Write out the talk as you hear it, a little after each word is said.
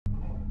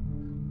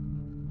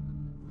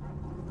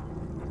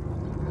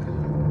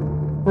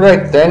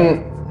Right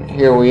then,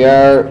 here we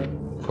are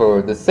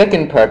for the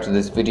second part of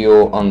this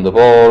video on the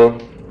ball.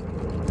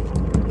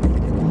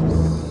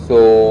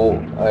 So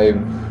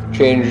I've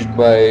changed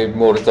my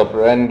modus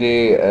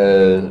operandi.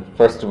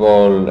 First of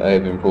all,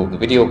 I've improved the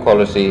video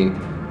quality,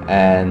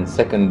 and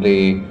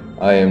secondly,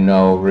 I am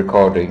now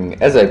recording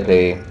as I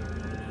play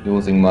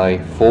using my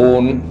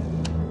phone.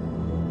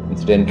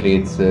 Incidentally,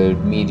 it's a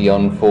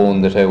Medion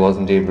phone that I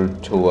wasn't able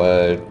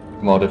to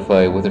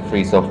modify with a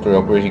free software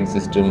operating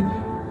system,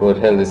 but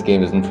hell, this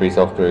game isn't free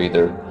software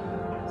either.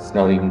 It's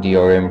not even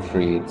DRM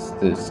free, it's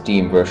the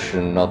Steam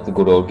version, not the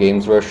good old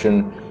games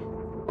version.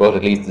 But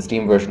at least the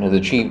Steam version has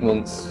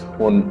achievements,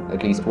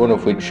 at least one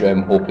of which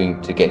I'm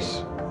hoping to get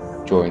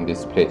during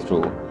this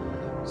playthrough.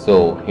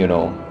 So, you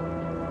know.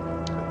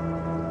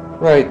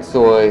 Right,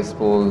 so I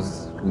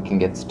suppose we can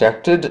get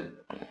started.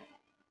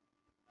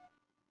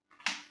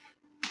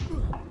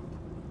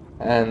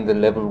 And the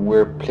level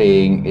we're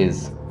playing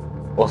is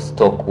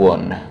Oztoc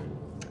 1.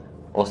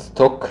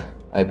 Oztoc,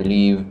 I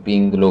believe,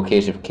 being the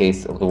locative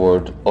case of the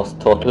word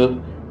Oztoc,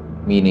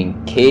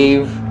 meaning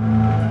cave.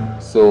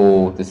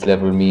 So this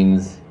level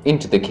means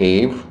into the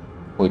cave,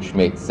 which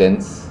makes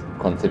sense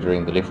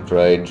considering the lift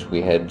ride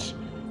we had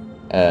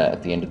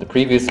at the end of the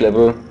previous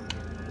level.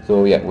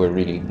 So yeah, we're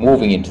really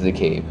moving into the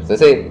cave. As I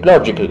say,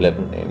 logical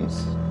level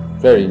names.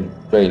 Very,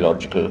 very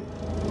logical.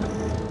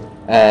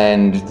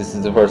 And this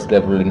is the first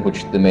level in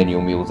which the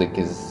menu music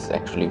is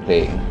actually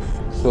playing.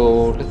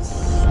 So let's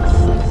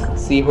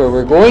see where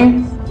we're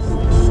going.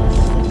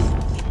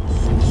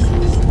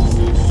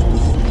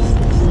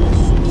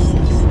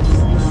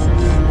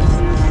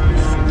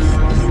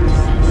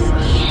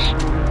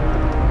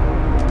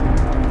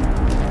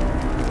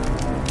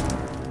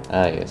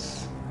 Ah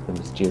yes, the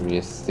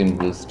mysterious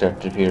symbols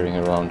start appearing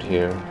around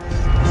here.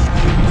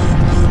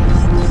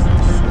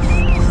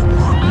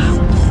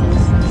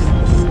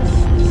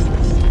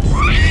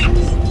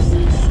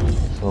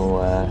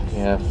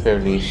 Yeah,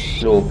 fairly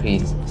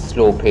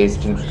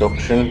slow-paced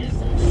introduction.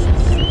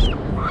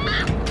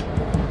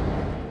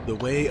 The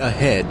way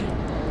ahead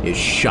is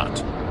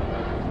shut,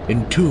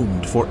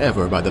 entombed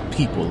forever by the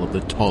people of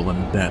the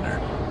Tollan Banner.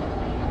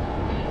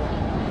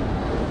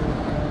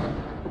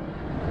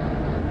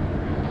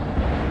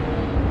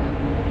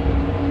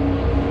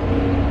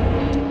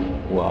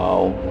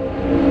 Wow.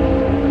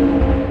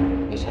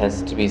 It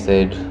has to be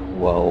said,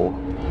 wow.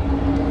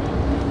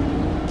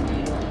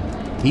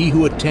 He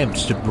who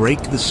attempts to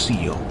break the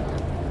seal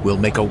will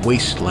make a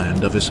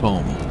wasteland of his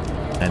home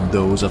and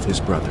those of his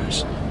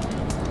brothers.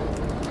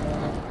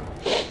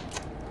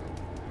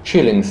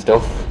 Chilling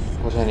stuff,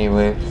 but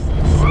anyway.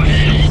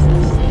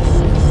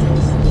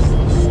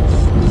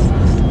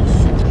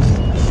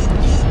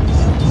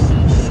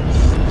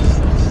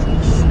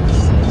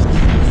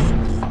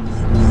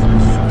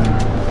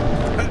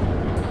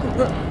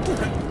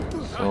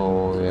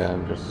 So yeah,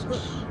 I'm just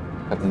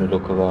having a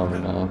look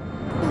around now.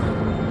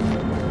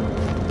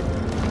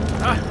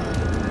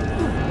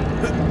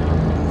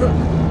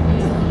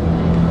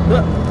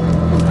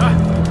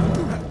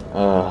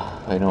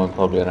 I know I'm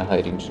probably on a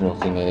hiding to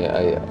nothing.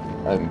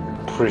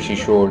 I'm pretty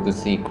sure the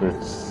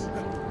secrets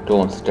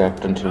don't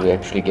start until we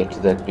actually get to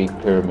that big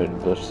pyramid,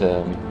 but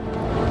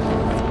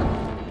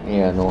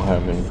yeah, no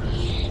harm in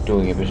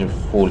doing a bit of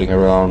fooling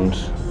around.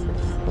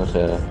 But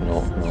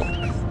no.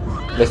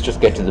 Let's just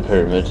get to the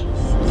pyramid.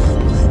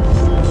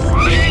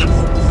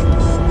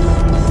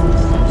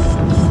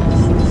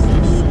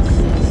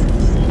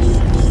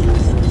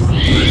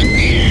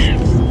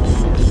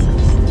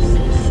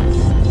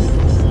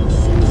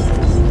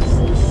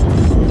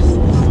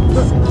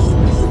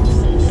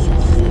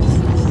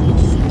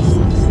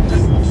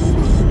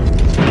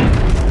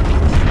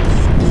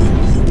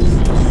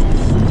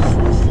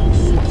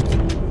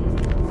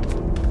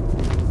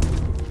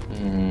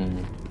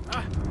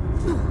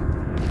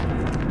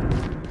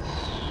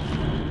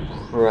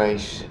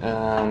 Right,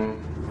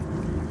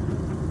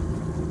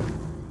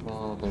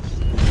 well, okay.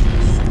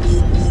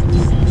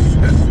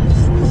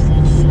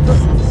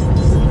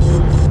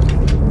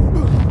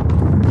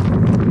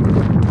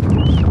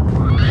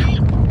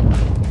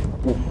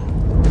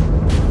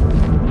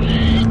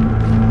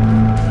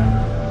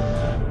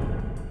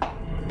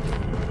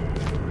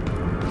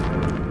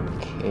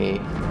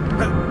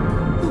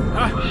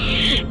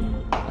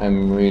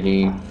 I'm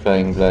really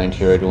flying blind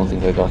here. I don't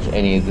think I got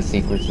any of the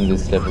secrets in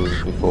this level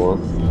before.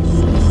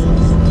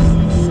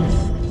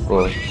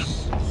 But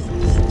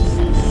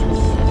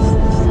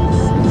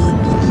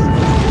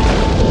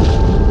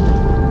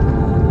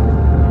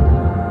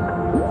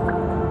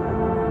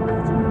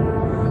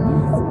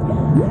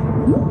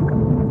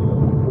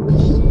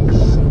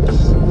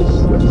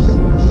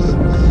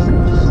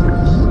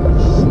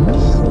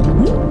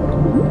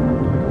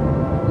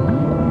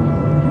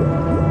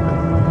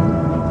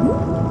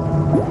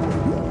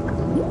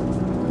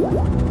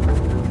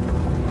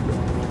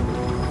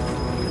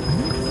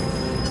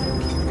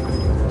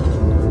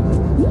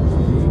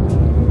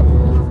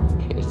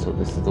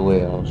the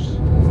way out,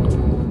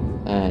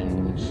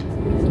 and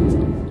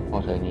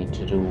what I need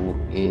to do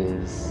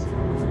is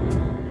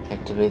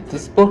Activate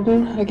this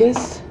button, I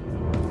guess.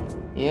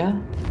 Yeah.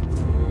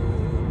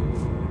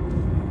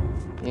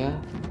 Yeah.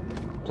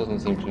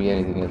 Doesn't seem to be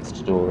anything else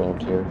to do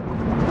around here.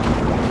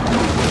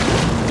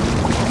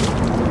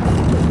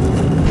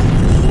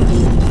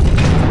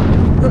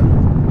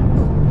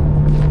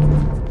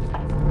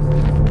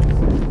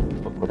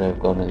 But would I have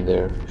gone in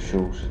there?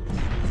 Shoot.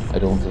 I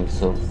don't think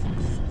so.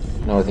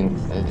 No, I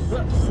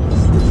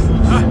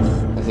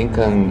think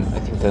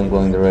I'm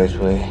going the right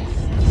way.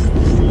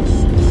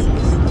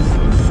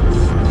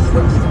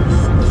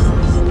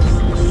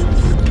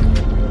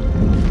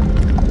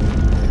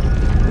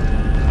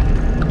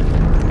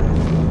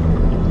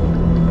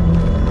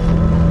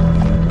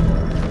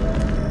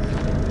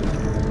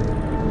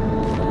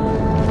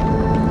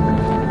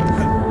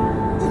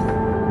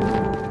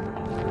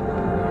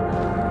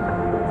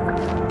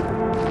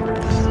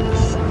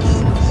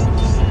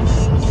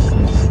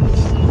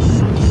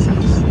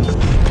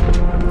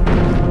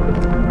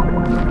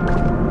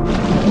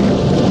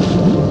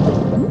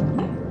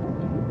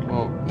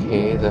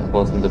 That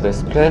wasn't the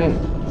best plan.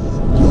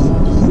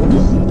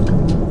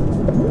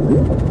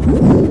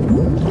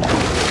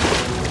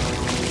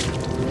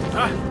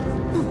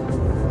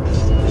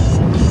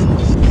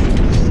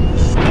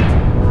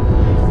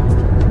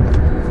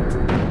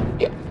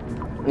 Yeah,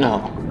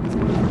 no.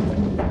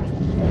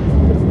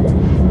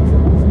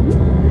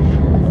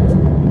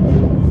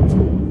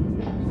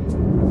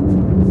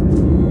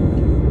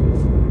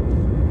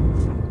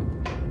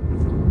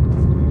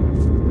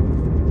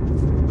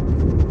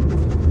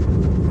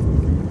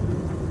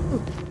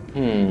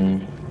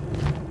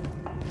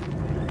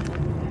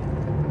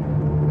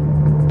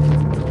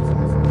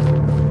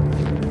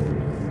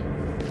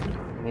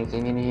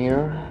 Anything in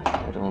here?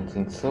 I don't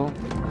think so.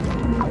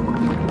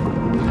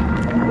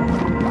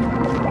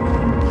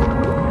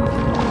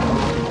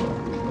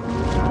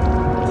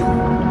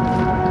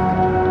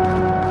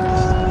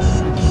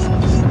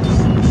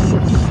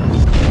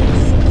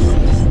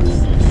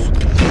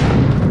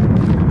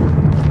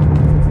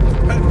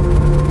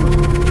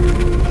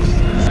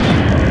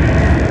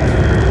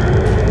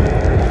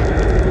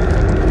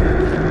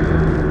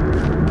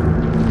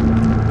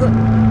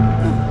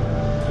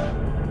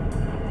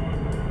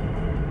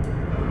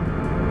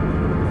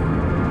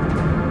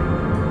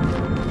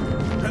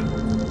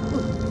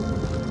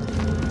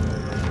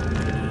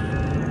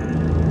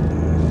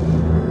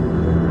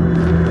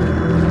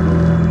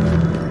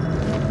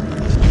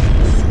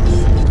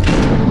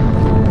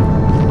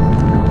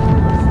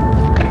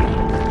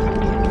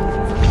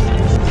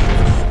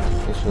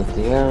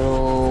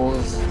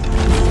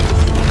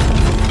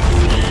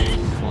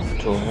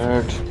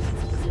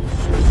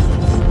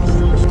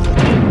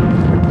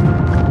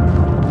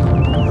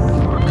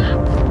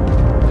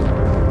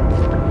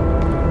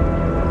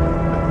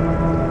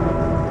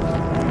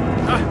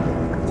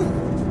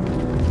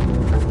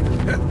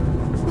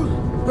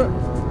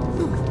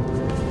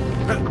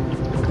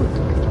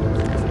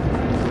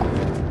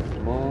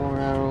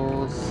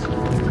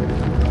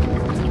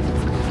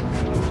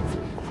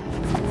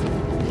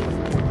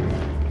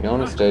 To be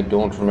honest, I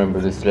don't remember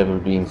this level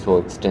being so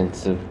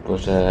extensive,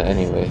 but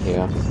anyway,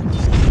 yeah.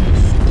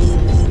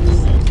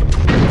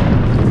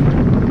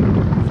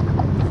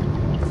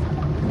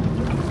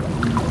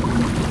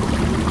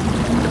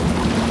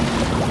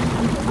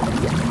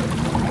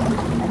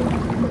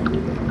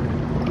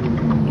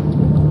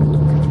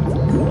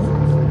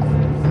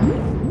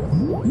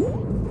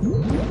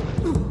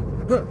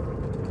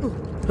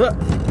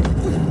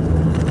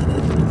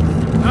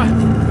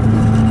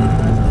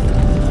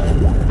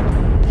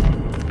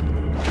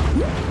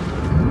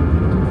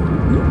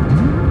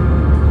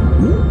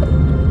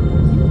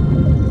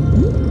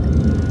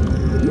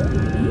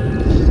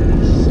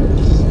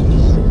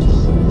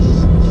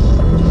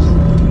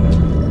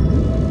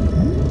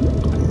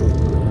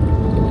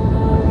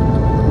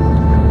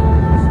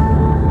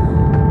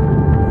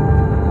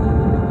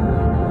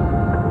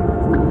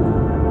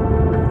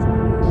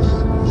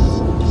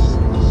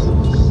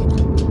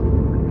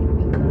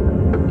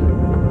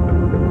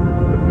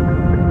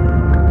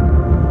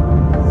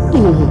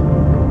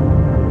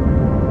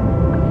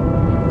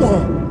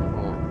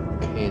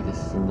 Okay, this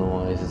is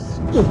noise.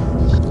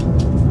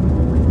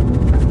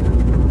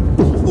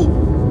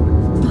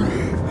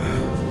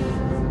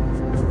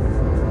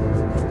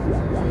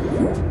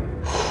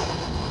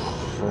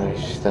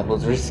 Right, that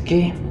was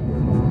risky.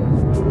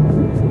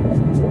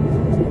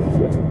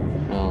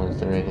 Now, is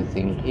there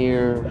anything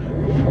here?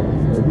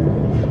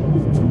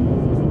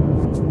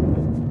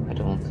 I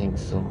don't think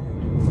so.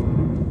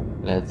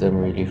 Lads, I'm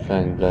really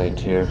flying blind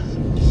here.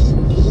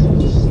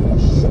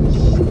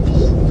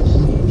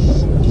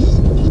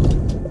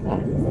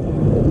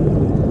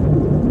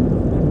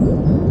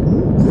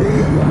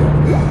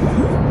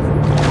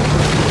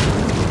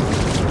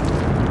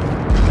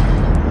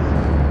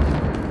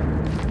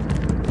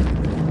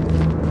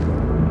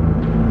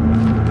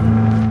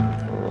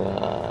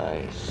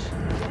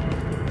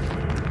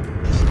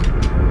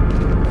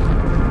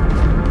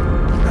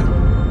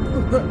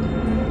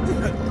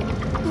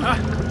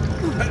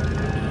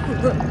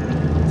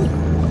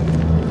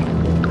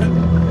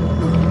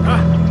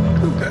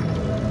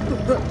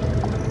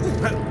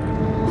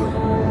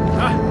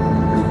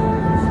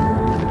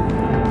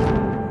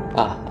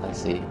 Ah, I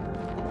see.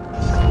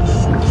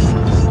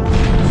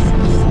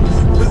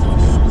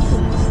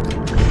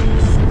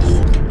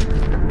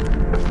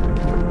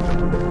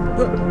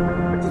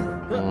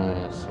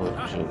 So I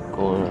should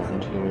go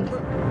around here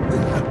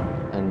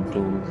and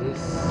do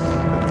this.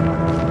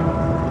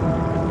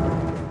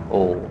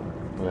 Oh,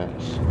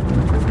 right.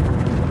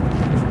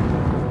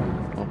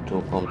 Not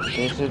too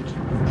complicated.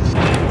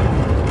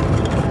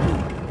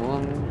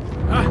 One,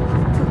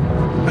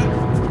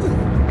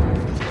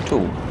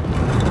 two.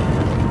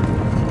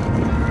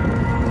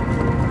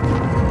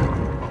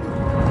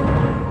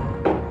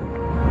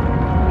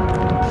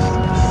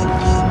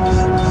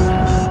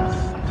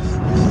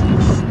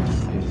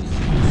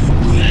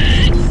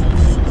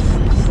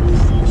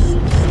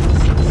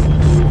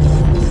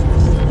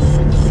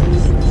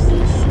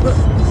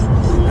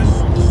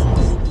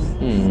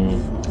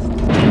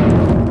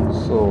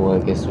 So I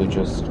guess we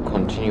just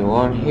continue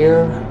on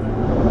here.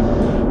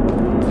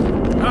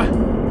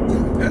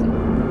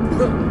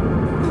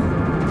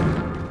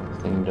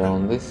 Thing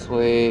down this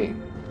way.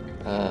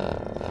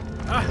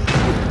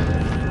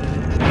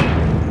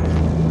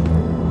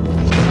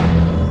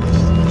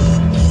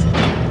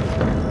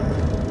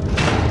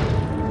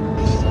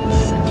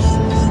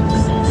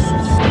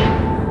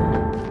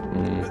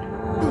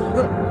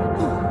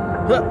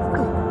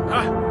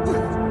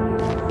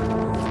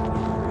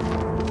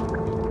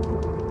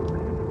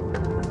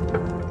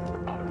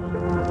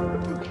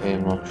 Okay,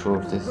 I'm not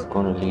sure if this is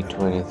going to lead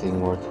to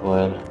anything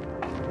worthwhile.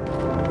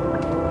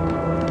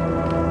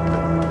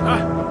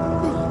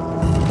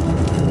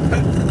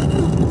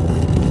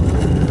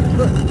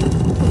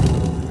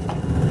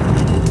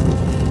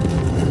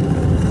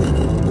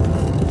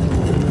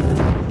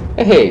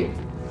 Hey!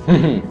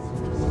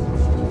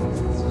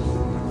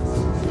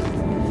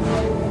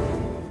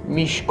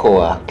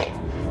 Mishkoak.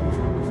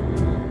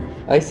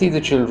 I see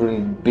the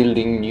children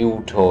building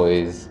new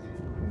toys.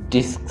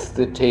 Discs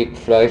that take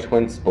flight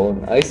when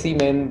spun. I see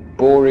men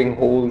boring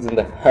holes in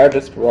the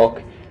hardest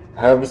rock,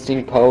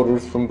 harvesting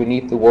powders from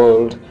beneath the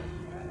world.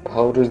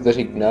 Powders that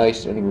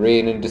ignite and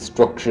rain in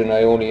destruction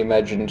I only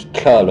imagined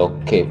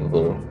Tlaloc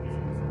capable.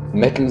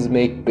 Metals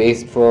make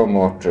base for our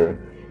mortar.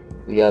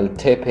 The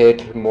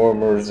Altepetl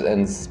murmurs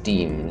and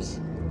steams.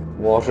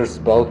 Water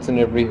spouts in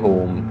every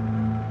home.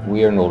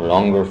 We are no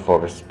longer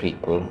forest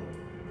people.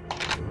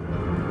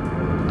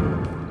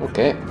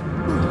 Okay.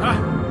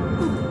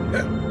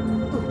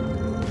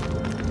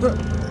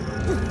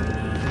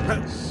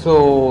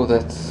 So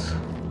that's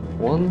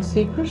one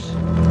secret?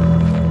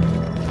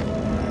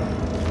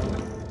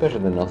 Better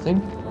than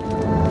nothing.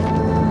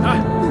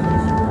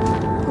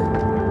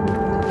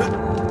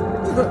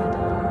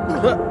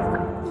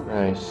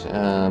 Right,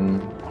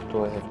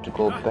 do I have to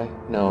go back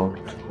now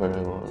to where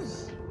I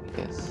was?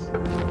 Yes.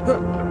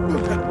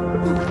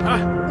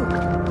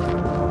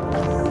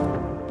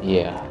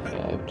 Yeah,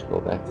 I have to go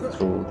back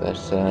through that,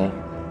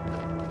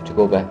 to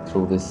go back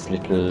through this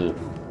little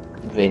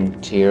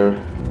vent here.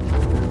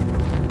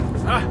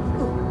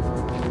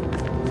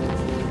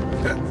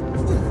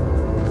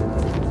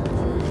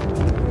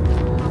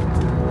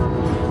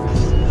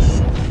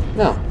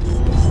 Now.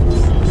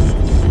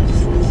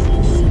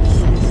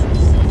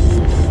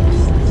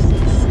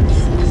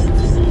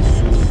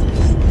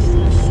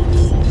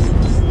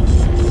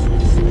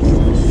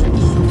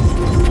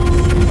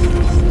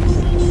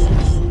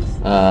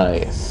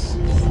 Yes.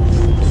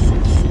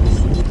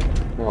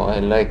 No, I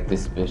like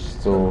this bit,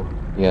 so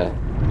yeah.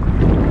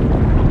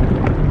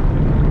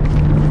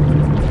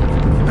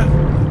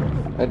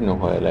 I don't know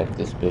why I like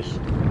this bit.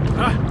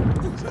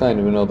 It's kind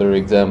of another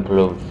example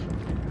of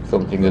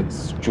something that's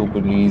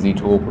stupidly easy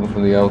to open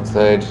from the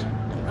outside.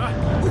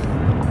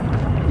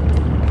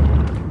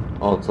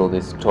 Also,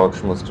 this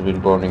torch must have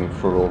been burning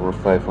for over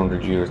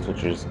 500 years,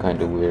 which is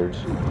kind of weird.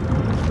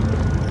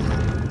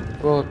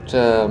 But,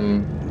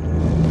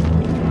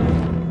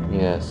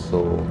 yeah,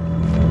 so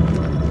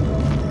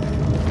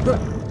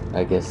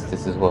I guess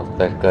this is what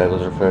that guy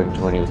was referring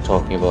to when he was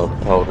talking about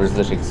powders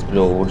that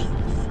explode.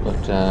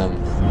 But,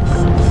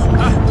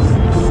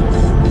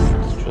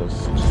 let's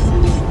just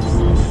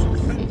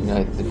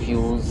ignite the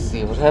fuse,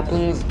 see what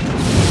happens.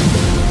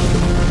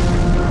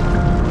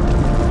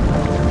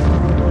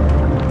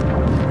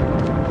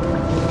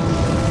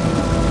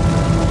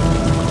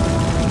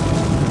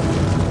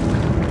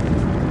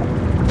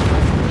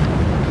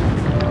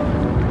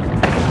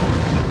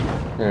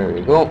 There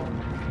we go.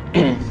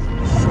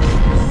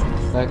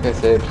 Like I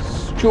said,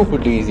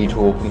 stupidly easy to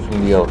open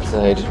from the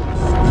outside.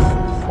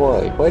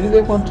 Why? Why do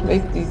they want to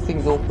make these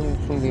things open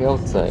from the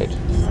outside?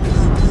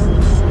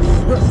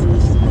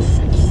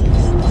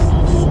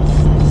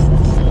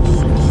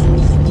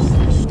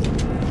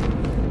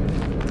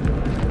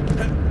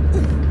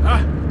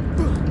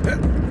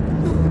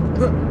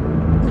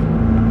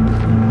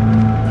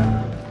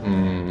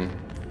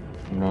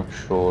 I'm not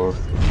sure.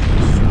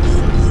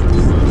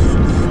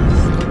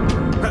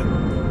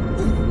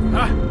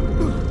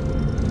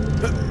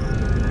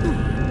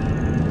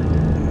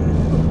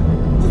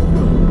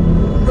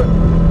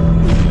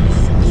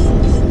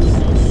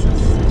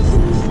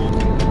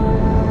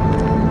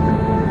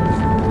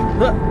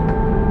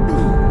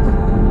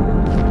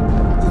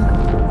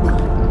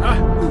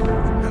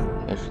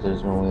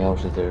 way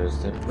out of there,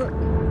 is there?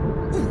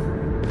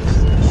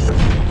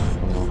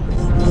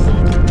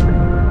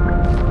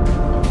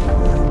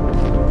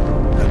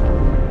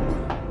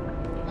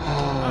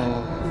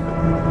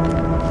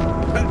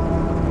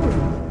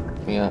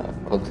 Yeah,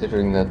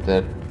 considering that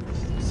that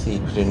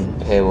secret in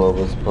Pewa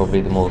was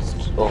probably the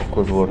most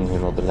awkward one, you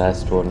know, the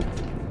last one.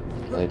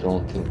 I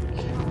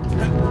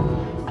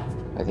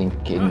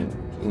think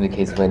in the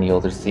case of any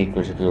other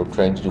secret, if you're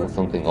trying to do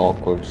something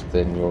awkward,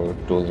 then you're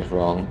doing it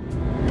wrong.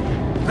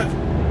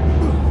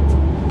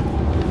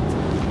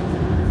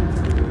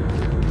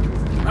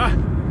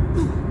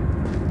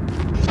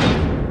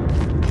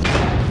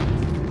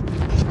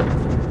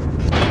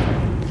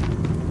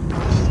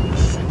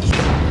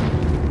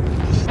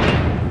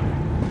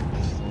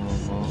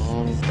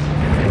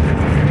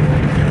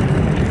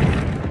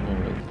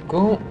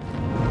 Go.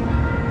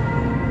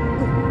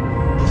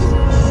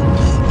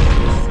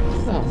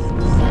 Oh.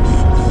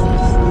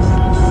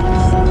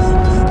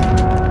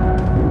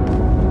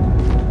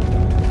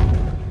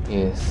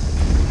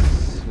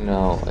 Yes.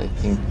 Now I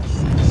think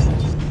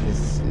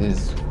this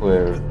is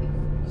where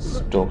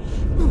stuff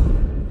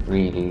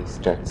really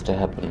starts to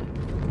happen.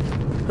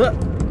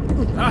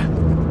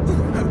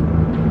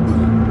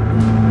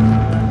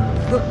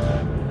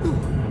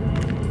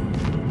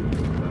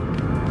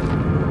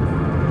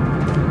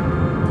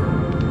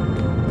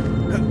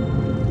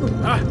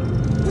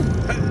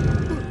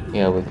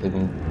 Yeah, we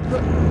can.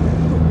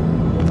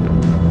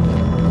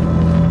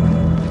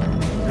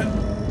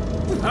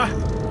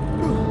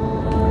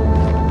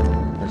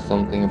 There's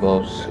something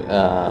about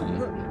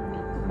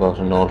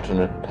an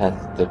alternate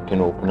path that can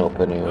open up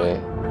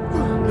anyway.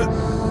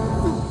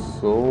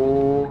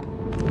 So.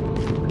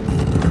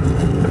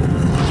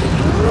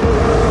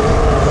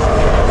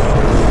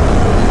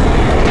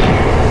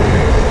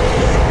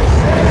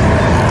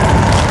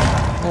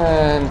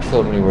 And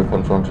suddenly we're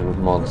confronted with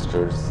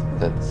monsters.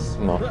 That's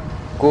not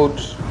good.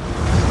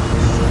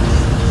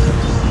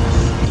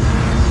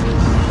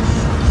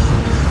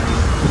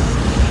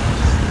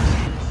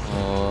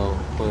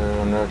 Where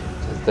on earth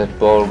has that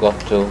ball got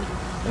to?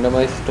 And am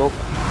I stuck?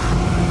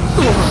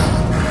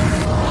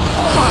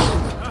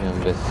 Yeah,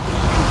 I'm just...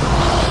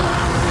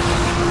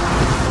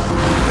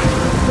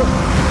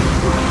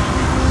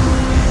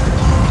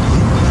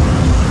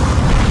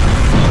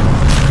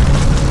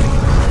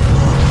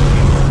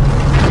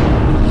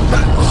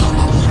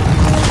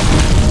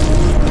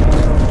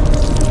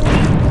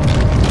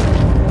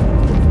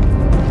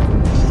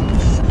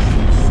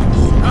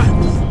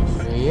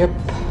 Yep.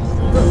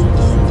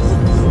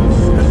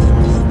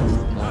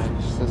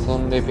 It's a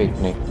Sunday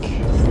picnic.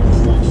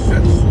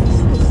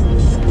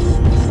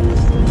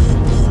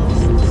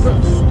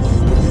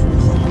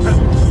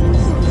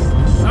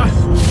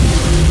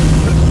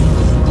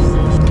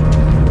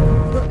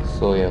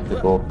 So yeah, if we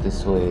go up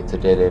this way, it's a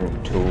dead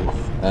end too.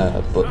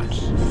 But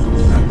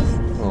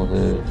no,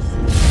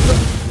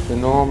 the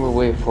normal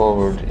way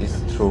forward is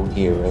through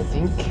here, I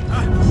think.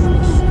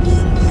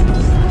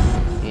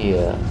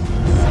 Yeah.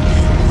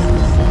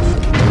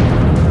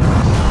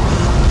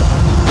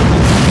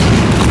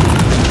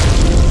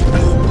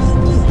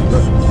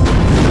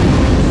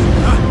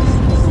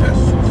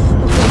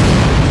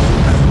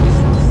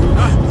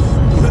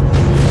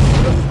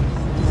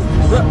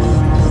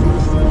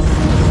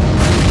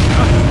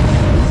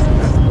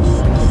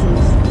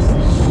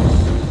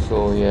 So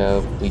yeah,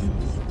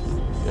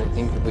 I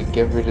think if we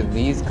get rid of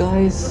these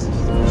guys.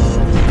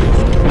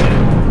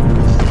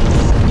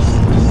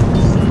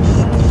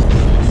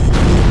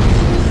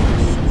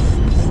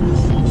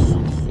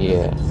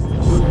 Yeah.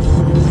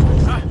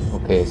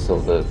 Okay, so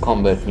the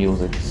combat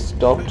music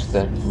stopped.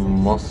 That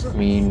must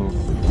mean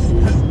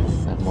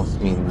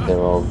they're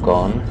all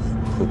gone,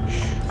 which,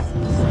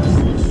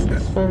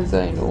 as far as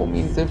I know,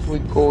 means if we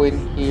go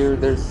in here,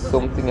 there's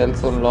something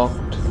else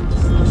unlocked.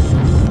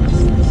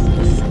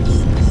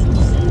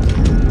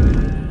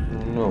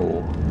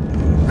 No,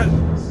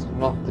 it's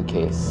not the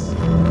case.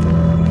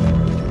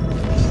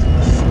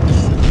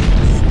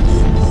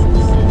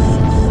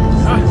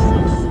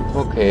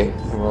 Okay,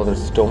 I'm rather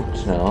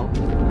stumped now.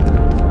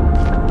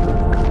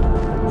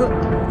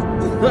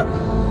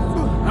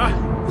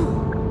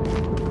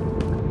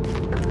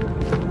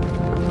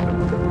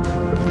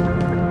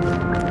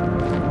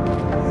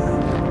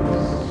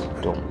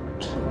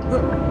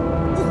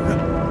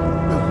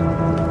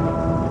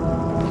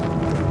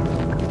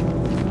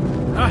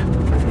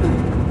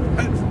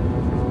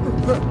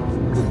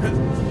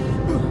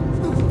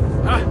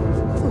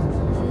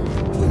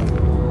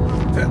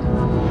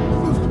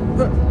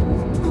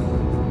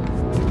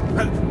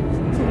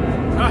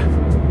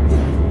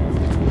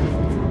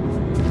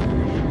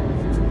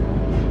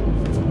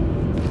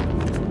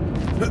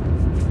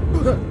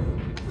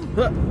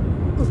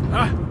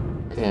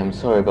 Okay, I'm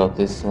sorry about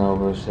this now,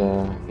 but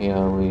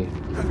yeah,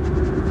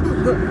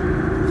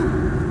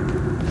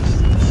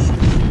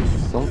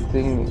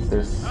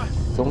 there's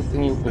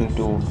something you can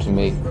do to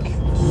make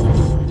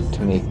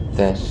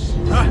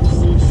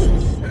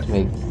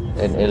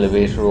an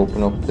elevator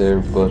open up there,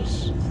 but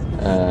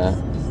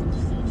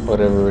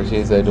Whatever it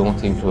is, I don't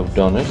seem to have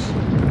done it.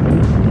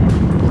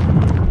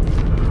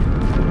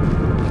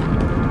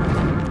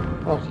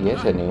 Not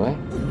yet, anyway.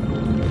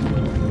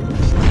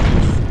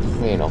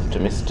 Being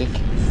optimistic.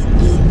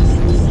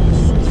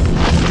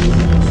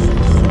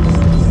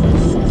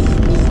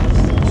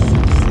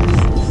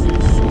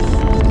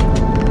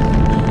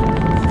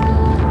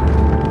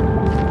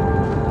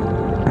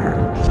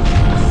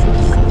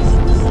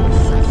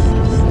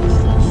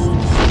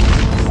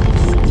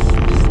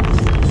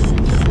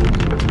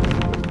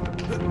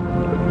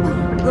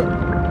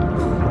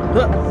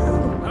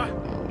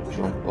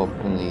 Jump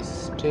up on these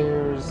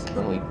stairs,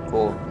 and we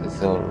go up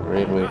this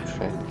railway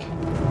track.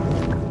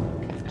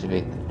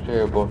 Activate the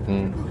clear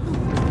button.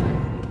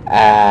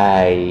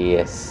 Ah,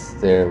 yes,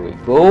 there we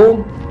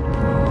go.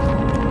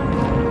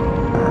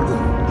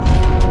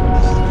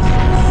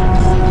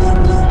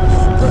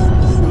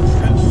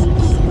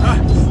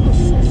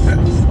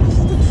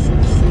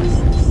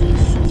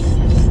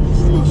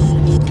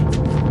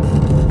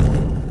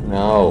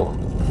 Now.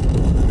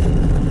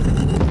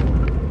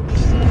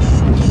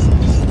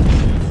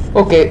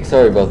 Okay,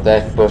 sorry about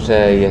that, but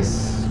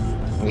yes,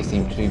 we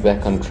seem to be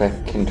back on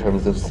track in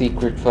terms of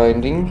secret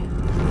finding.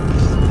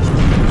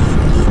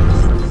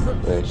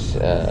 Right,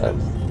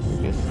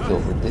 just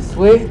over this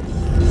way.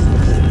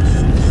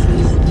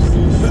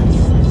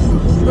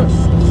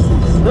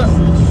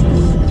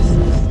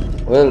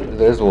 Well,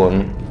 there's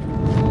one.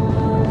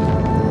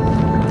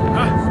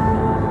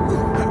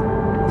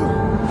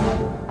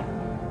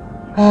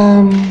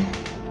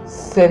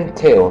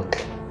 Entails.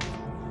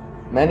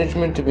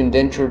 Management of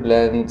indentured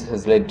lands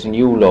has led to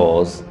new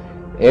laws.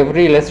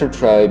 Every lesser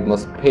tribe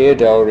must pay a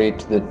dowry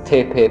to the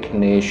Tepet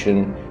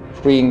nation,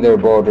 freeing their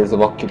borders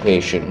of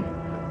occupation.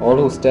 All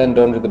who stand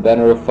under the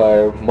banner of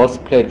fire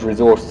must pledge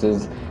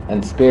resources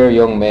and spare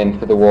young men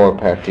for the war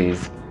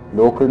parties.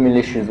 Local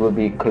militias will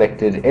be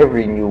collected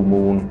every new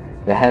moon.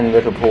 The hand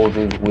that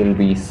opposes will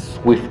be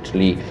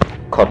swiftly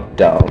cut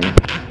down.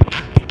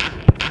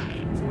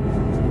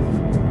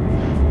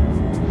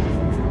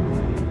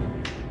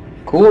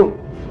 Cool.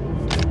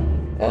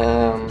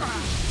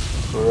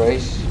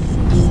 Right.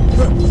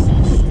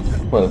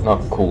 Well,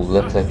 not cool.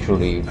 That's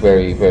actually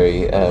very,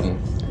 very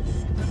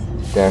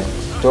dark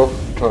stuff.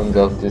 Turns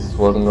out this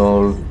wasn't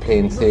all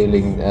plain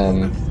sailing.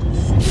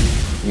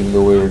 Even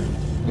though we're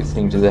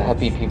listening to the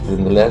happy people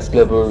in the last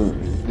level,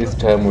 this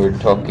time we're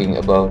talking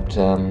about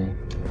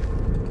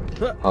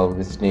how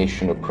this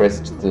nation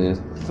oppressed the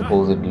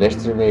supposed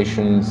lesser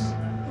nations.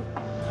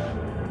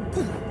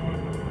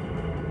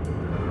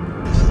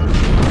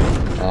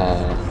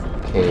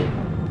 Okay.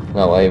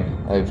 Now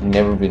I've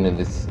never been in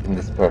this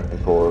part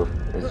before,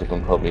 as you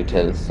can probably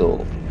tell,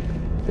 so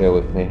bear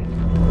with me.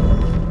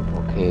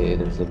 Okay,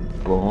 there's a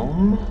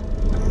bomb.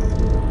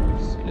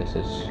 Just let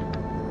it.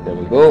 There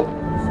we go.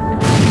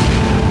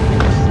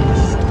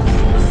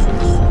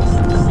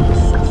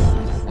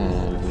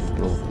 And we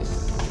blow this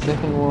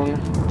second one.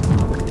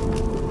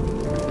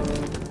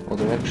 Oh,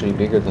 they're actually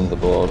bigger than the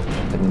ball.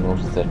 I didn't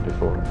notice that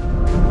before.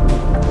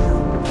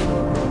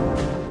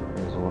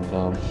 There's one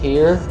down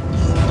here.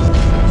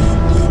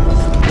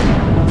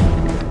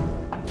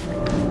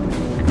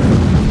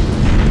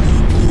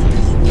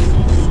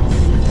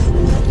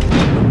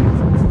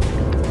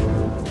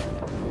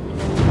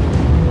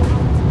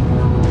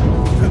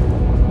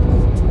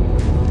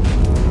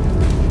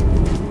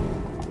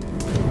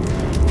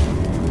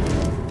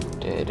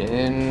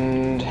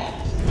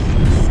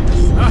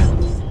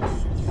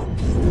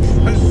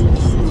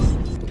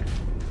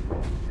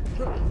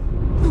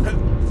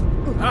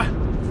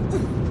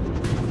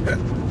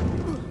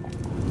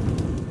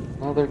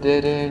 Another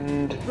dead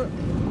end.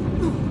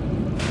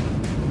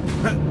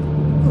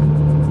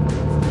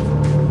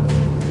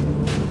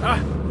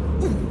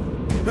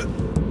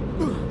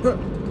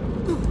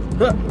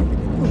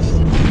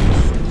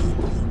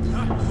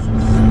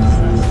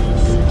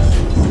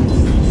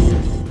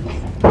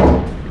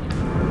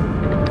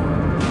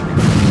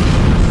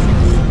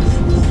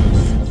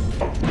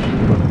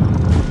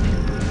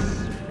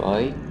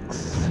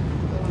 Spikes.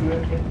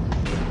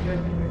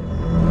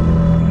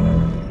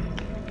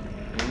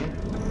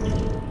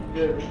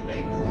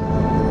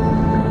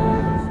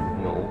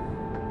 No.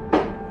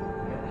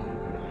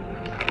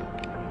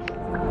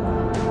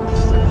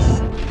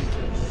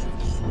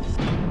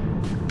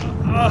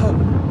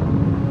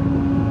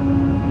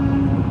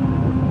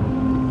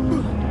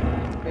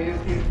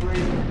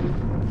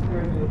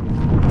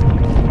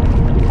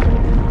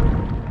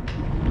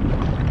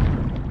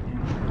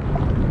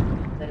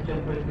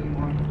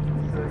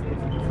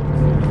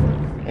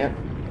 Yep.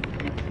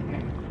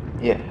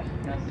 Yeah.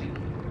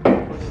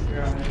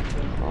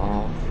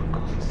 Oh, for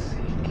God's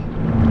sake.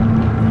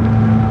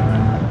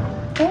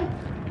 Oh,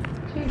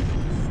 jeez.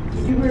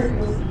 You were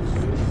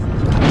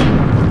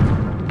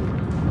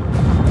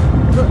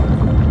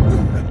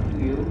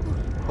you.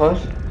 What?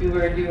 You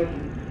were doing.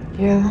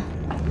 Yeah.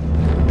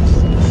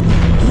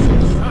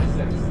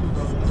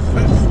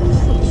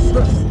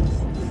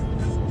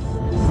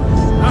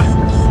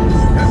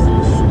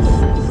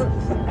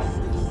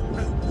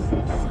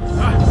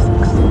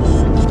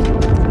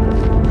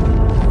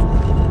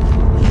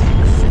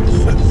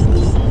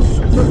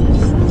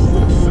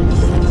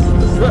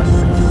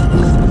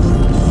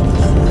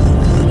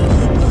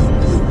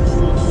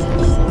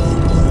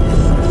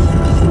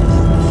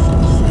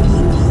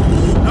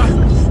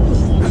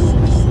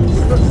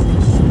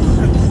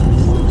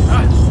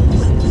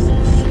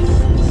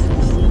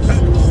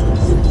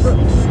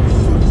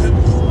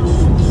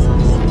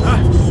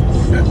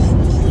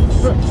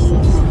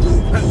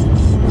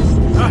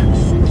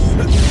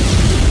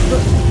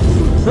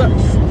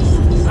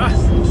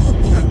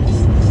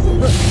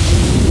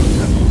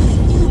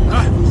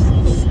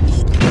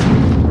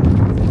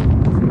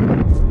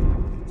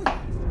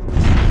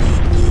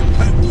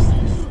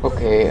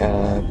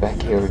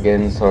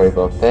 sorry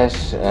about that.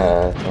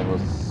 That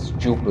was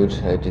stupid.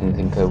 I didn't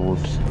think I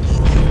would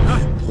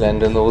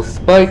land on those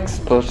spikes,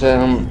 but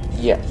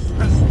yeah.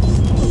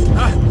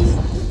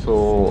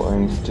 So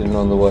I'm still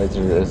none the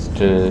wiser as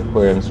to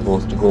where I'm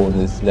supposed to go in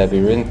this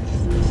labyrinth.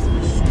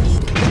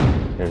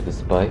 There are the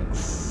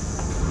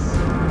spikes.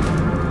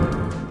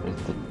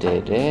 There's the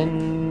dead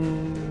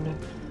end.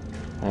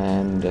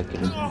 And I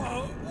can...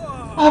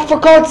 Oh,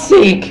 for God's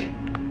sake!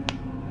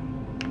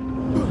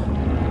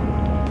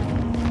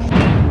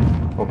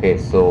 Okay,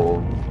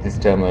 so this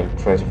time I'll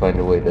try to find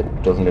a way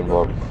that doesn't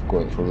involve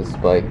going through the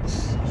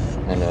spikes.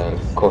 And I'll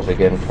cut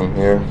again from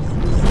here.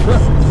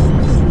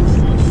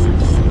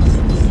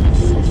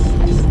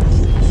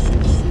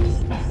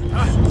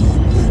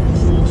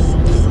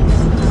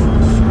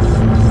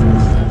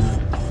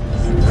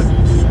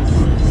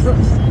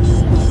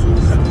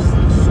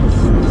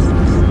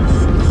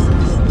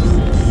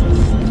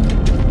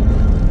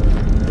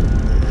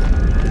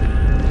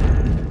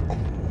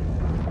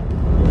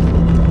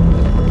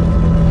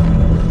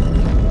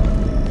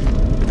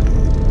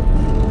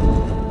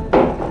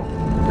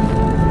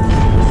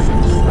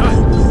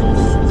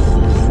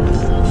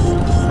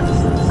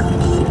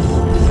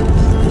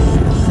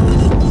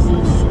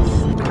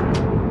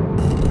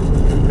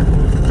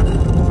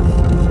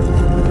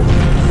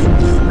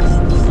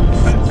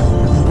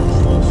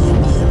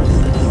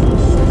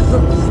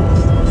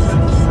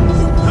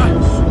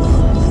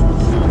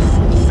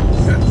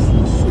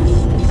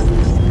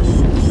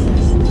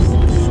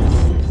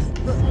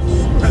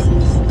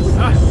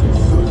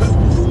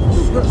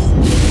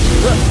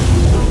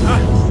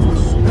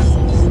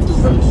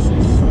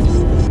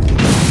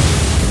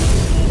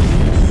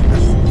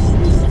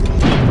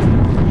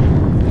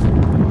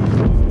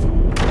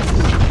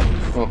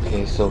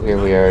 So here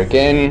we are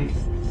again.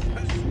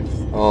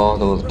 Oh,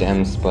 those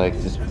damn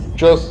spikes. It's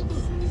just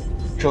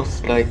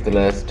like the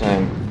last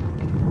time.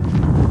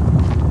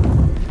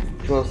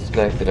 Just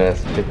like the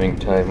last flipping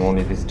time,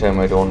 only this time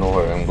I don't know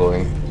where I'm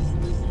going.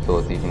 So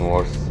it's even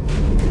worse.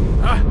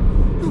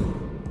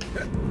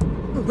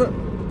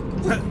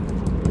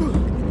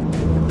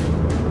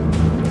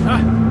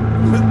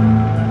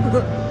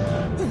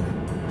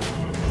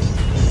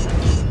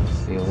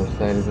 The other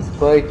side of the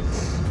spikes.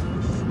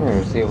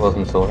 See, it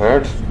wasn't so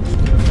hard.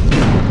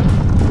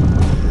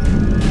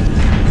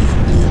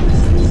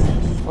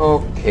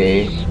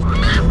 Okay.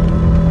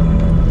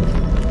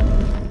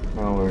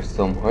 Now we're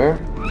somewhere.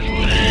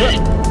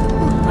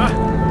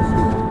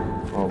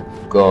 Oh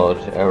God,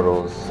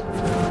 arrows.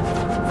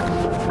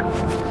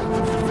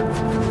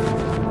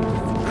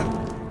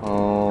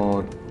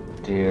 Oh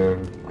dear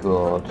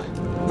God.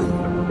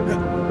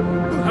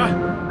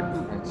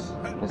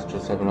 Let's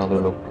just have another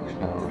look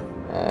now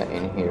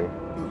in here.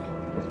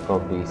 There's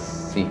probably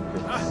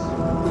secrets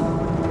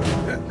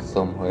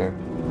somewhere.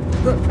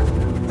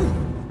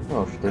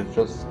 Oh, there's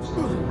just...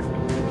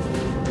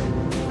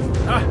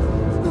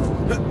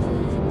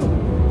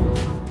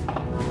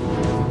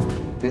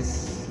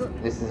 This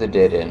is a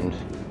dead end.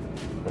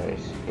 Right,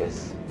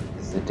 yes,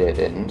 this is a dead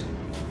end.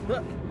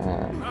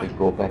 We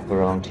go back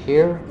around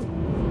here.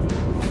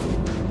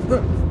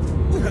 This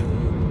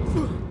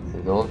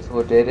is also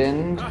a dead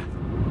end.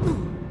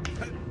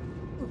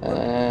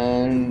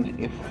 And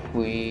if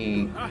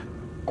we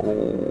go...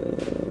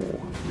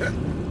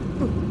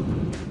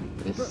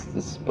 This is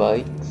the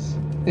spikes.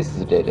 This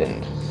is a dead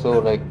end. So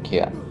like,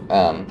 yeah.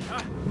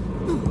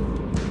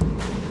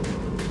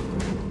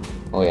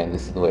 Oh yeah,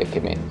 this is the way I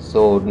came in.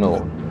 So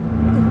no.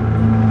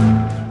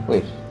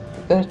 Wait, is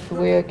that the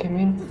way I came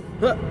in?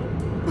 Oh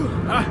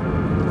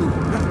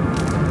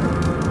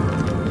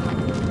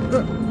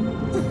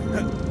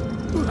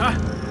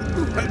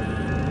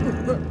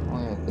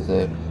yeah, because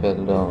I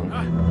fell down.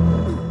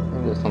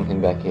 Maybe there's something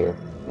back here.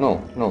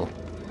 No, no.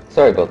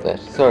 Sorry about that.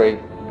 Sorry.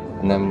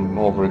 And I'm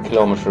over a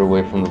kilometer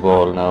away from the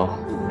ball now.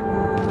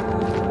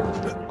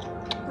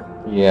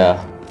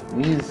 Yeah,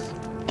 these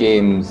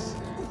games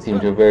seem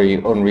to have very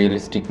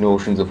unrealistic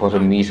notions of what a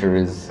meter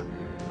is.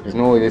 There's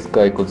no way this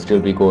guy could still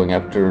be going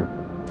after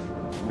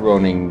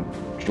running,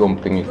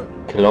 jumping a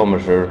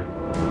kilometer.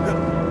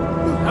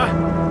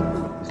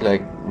 It's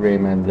like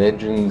Rayman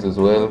Legends as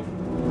well.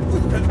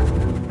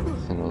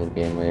 It's another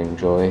game I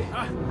enjoy.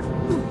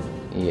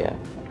 Yeah.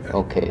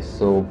 Okay,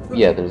 so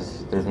yeah,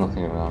 there's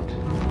nothing around.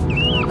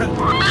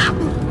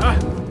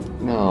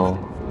 No.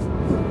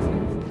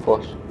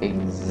 What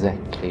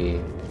exactly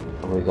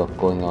have we got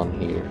going on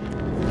here?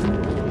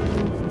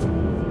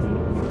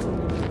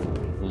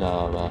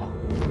 Lava.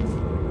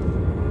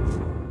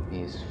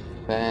 These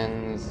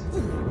fans.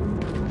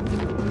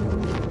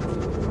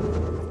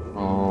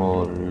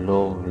 Oh,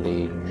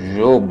 lovely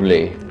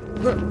jubbly.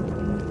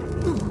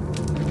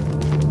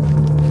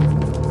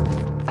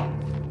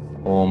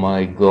 Oh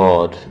my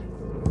God.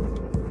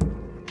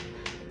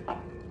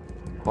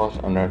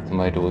 What on earth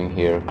am I doing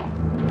here?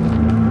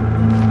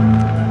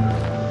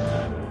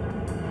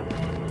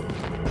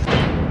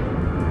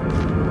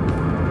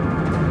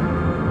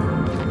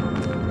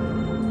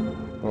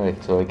 Right,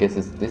 so I guess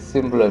it's this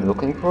symbol I'm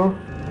looking for?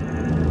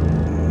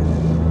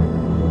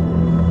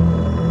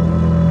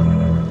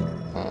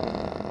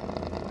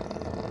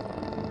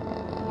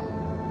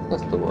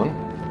 That's the one.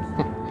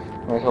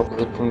 Right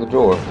opposite from the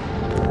door.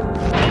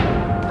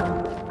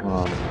 Come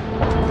on.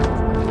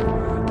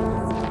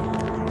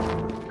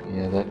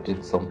 Yeah, that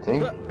did something.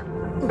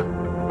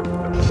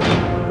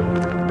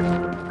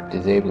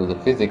 Disable the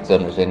physics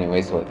on it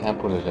anyway, so I can't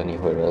put it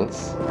anywhere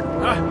else.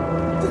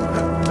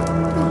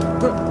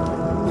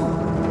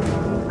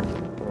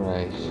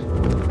 Right.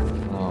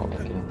 Now I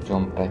can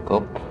jump back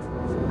up.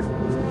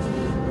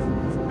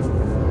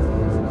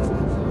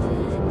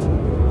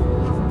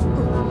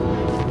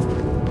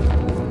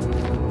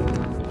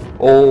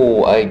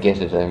 Oh, I get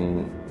it.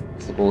 I'm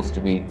supposed to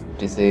be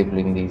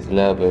disabling these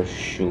lava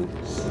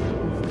chutes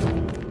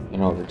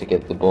in order to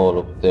get the ball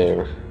up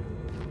there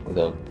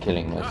without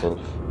killing myself.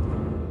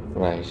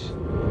 Right.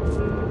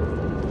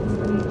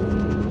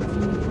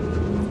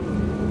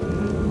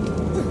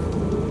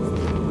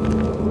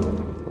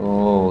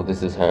 Oh,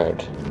 this is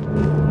hard.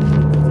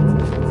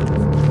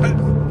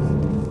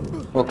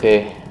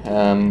 Okay,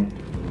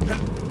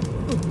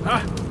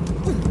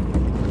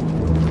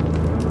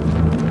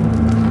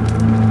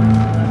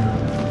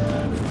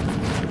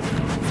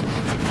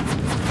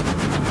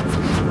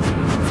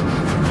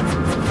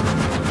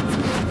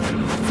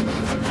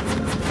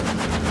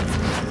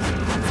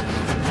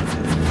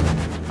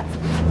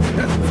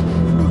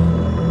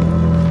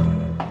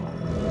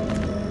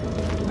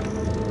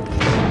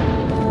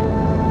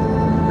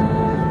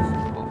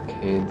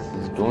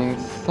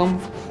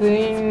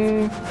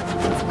 something.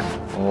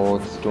 Oh,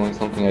 it's doing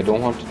something I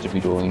don't want it to be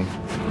doing.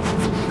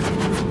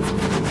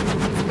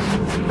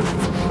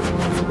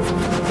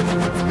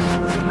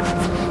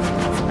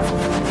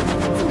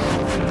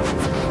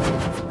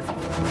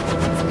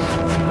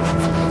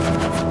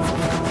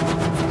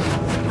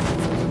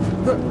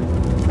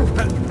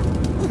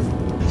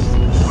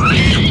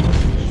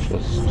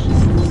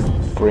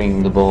 Just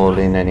bring the ball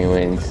in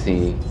anyway and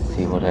see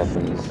what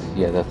happens.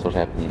 Yeah, that's what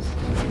happens.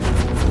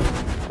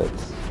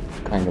 That's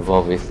kind of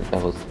obvious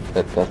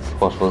that that's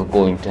what was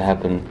going to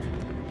happen,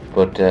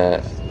 but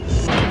yeah,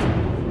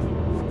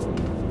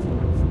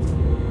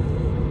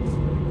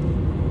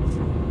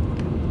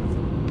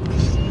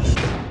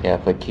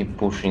 if I keep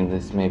pushing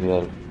this, maybe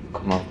I'll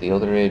come out the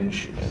other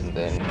edge and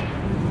then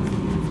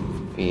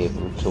be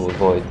able to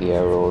avoid the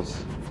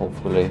arrows,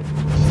 hopefully.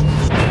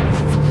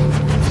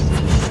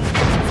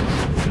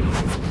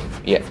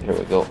 Yeah, here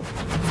we go.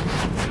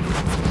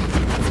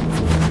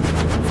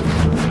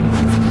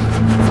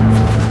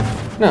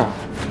 No.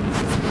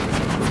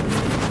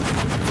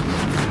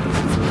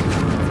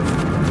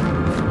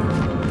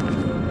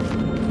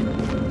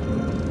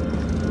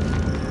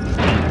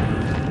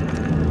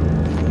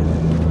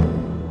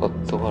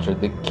 So what are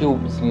the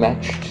cubes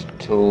matched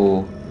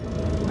to?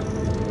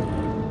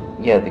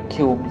 Yeah, the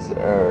cubes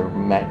are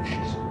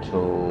matched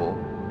to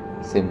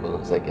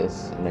symbols, I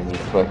guess, and I need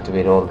to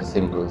activate all the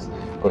symbols,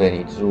 but I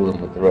need to do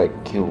them with the right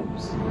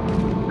cubes.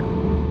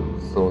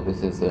 So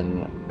this is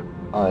an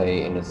eye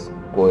in a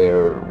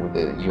square with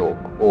a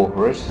yoke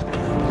over it.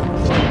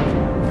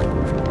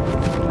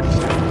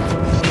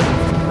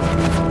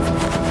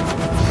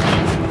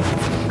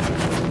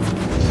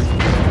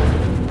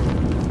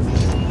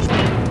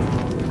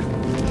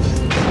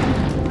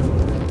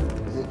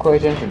 This is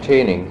quite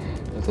entertaining.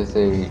 As I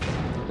say,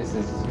 this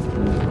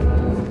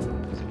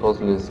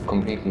puzzle is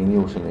completely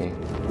new to me.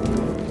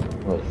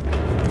 Well,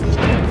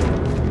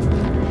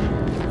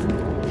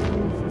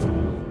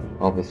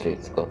 obviously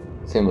it's got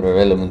similar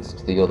elements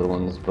to the other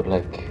ones, but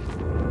like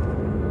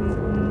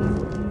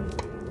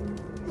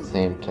at the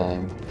same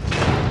time,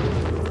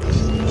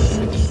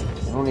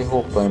 I only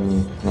hope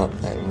I'm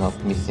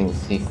not missing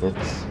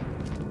secrets.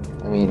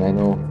 I mean, I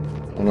know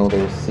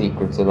there's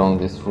secrets along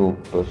this route,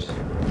 but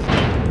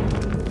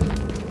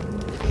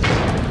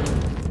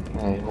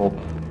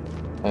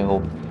I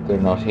hope they're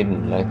not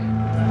hidden, like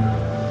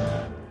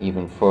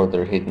even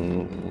further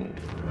hidden.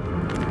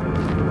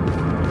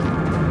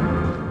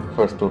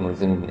 First one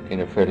was in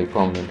a fairly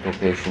prominent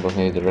location, but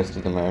maybe the rest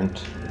of them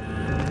aren't.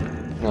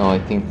 No, I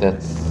think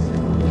that's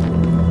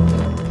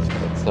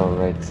our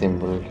right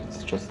symbol.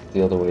 It's just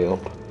the other way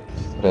up.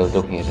 But I was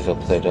looking at it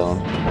upside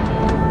down.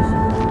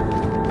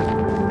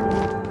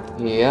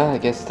 Yeah, I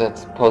guess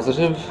that's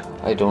positive.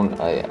 I don't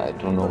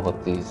know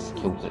what these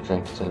cubes are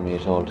trying to tell me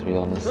at all, to be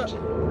honest.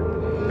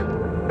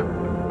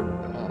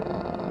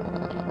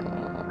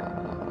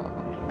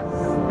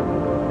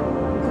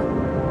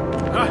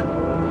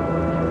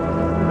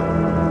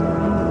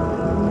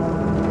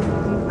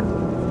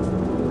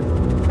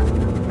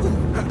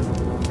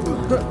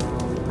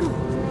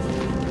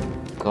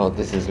 God,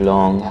 this is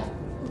long.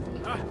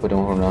 We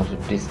don't run out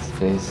of disk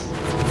space.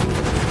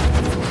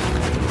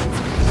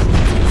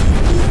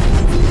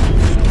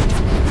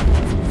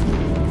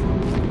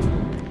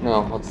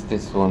 Now, what's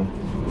this one?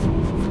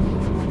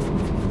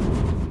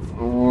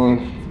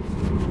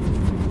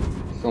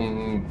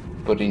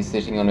 Somebody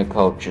sitting on a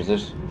couch, is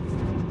it?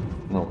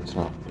 No, it's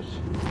not, but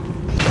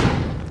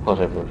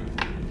whatever.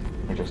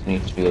 I just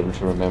need to be able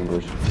to remember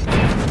it.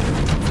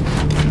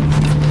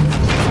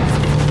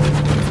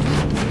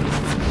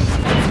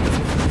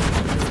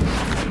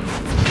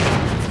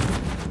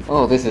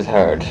 Oh, this is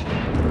hard.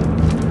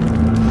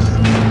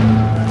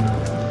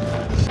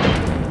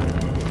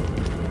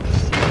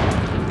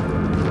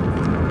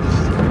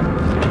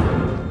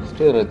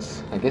 Still,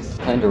 I guess it's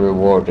kind of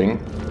rewarding.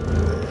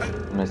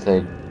 Unless I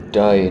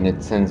die and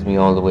it sends me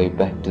all the way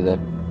back to that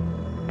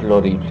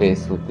bloody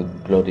place with the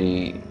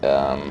bloody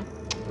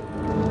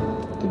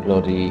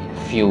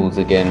fuse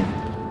again.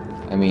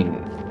 I mean,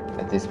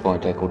 at this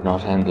point I could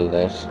not handle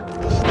that.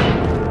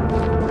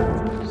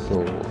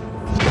 So,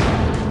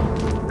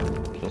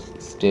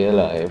 just stay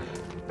alive.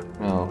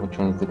 Now, which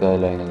one's the guy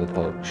lying on the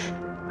couch?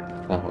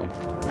 That one.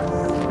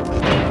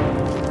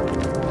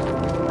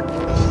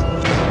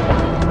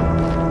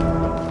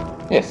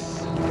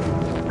 Yes.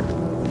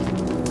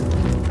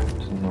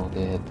 Didn't know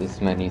they had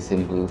this many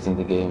symbols in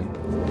the game.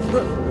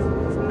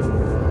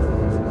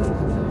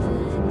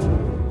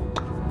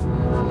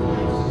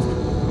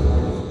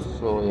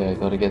 So yeah, I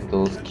gotta get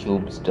those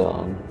cubes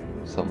down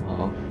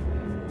somehow.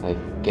 I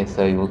guess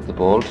I use the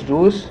ball to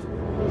do it.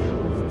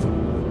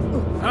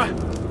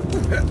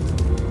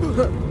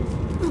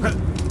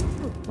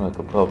 I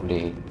could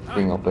probably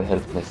bring up a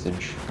help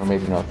message, or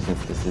maybe not,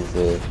 since this is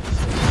an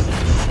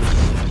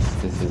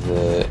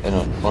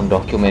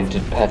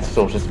undocumented path,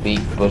 so to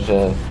speak. But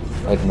I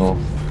don't know.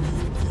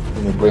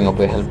 When you bring up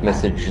a help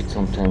message, it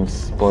sometimes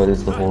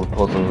spoils the whole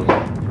puzzle.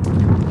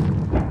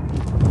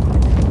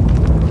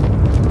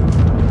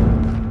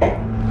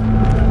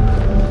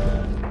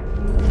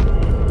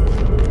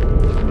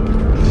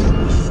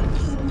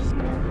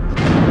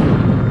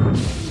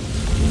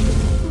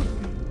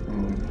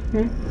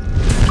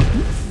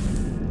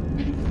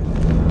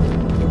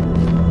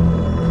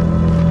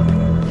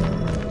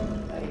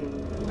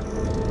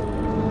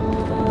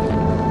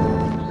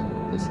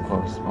 This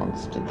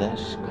corresponds to that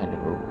kind of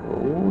a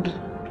road.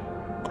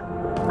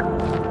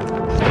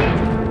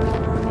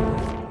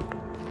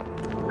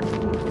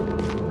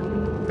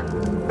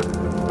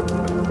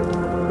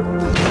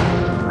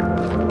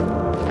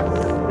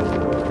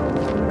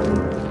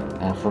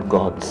 And for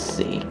God's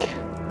sake.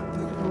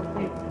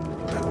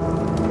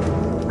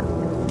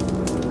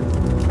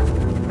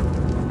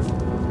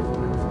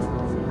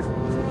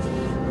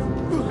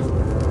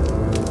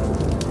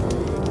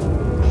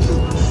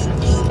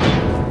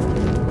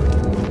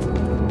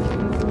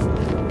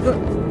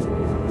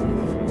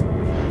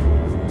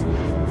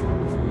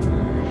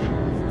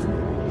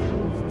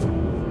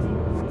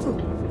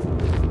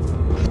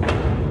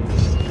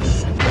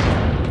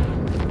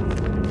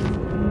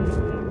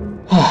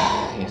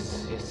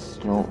 Yes,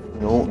 no.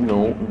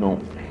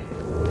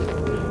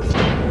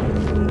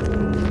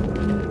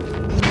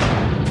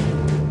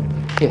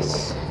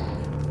 Yes.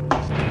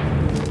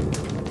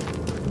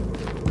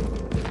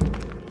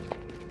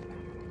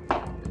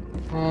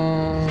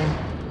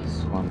 This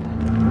one.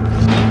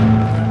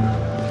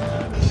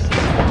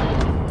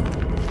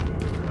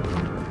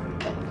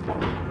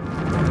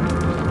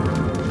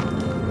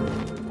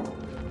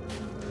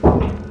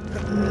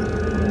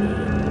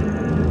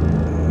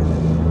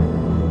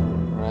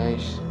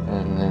 Right,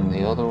 and then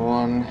the other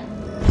one.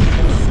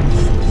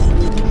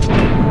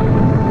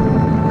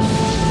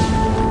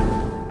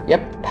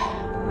 Yep.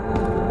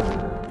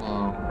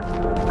 Oh.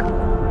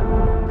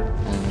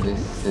 And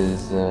this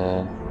is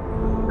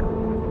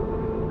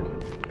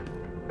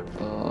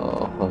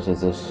what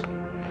is it?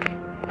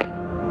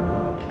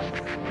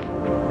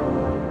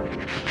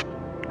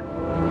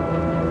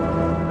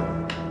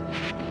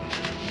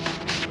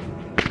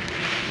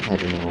 I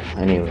don't know.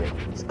 Anyway,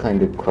 it's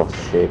kind of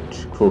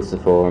cross-shaped,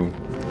 cruciform.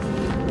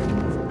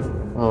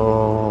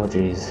 Oh,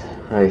 jeez.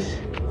 Right.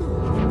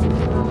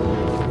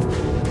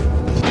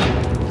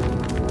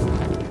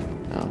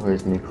 Now,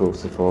 where's my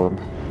cruciform?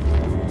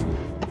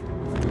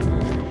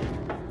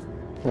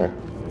 There.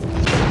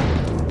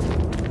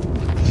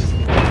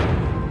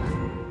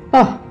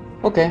 Ah,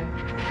 okay.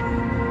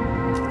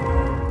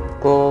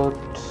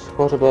 But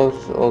what about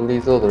all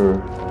these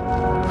other...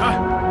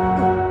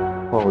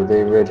 Oh, are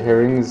they red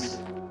herrings?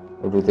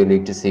 Or do they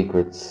lead to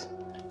secrets?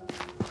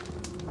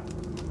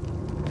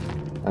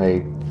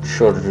 I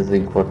shudder to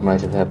think what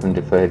might have happened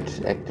if I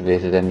had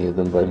activated any of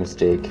them by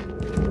mistake.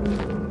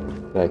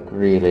 Like,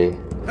 really.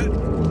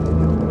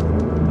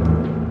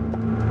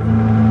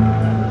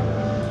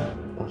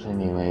 But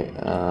anyway,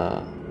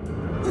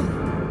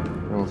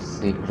 no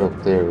secret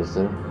up there, is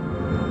there?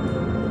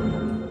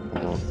 I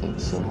don't think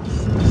so.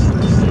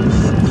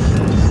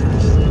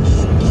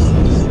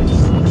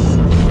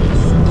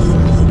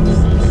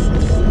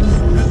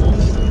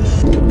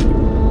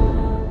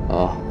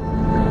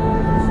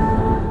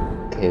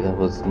 That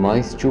was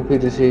my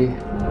stupidity.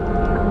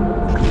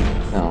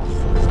 No.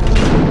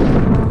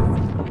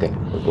 Okay,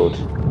 we're good.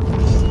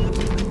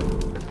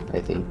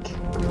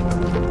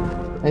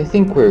 I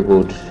think we're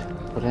good,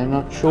 but I'm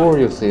not sure,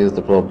 you see, is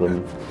the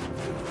problem.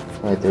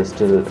 Right, there's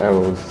still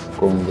arrows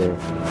going there.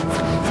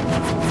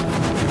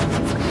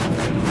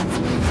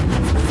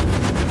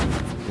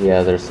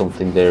 Yeah, there's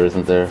something there,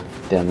 isn't there?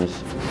 Damn it.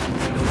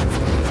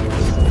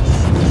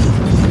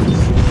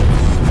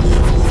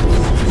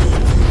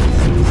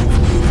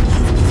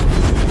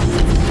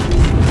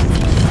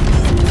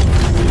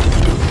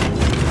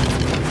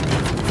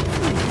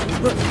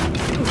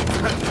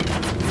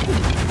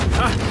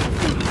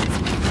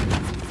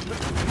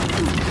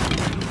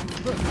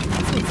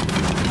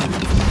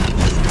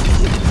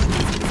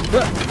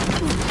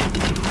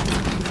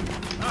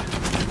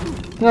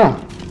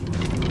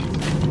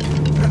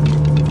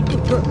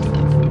 Oztoc.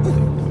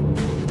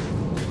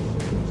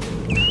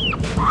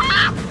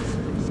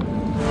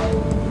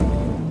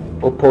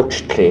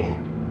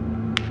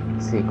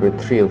 Secret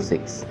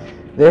 306.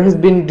 There has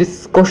been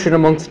discussion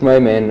amongst my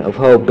men of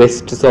how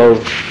best to solve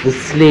the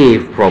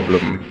slave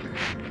problem.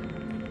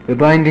 The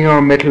binding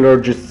our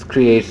metallurgists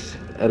create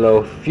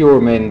allow fewer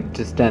men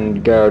to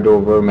stand guard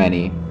over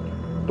many,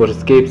 but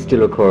escapes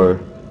still occur.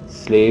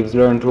 Slaves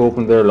learn to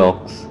open their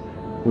locks.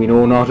 We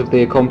know not if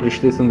they accomplish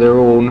this on their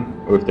own,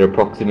 or if their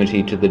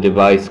proximity to the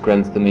device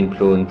grants them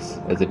influence,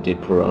 as it did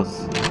for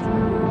us.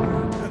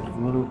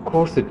 Well, of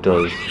course it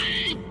does.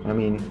 I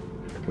mean,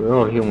 we're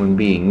all human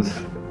beings.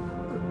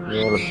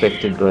 We're all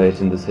affected by it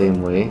in the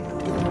same way.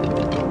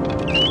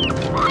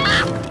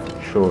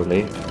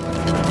 Surely.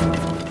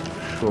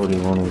 Surely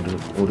one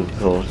would have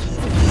thought.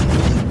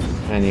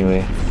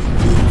 Anyway.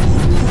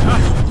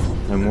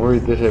 I'm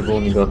worried that I've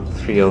only got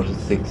 3 out of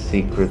 6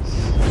 secrets.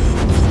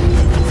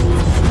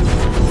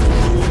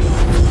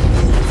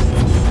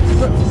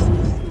 I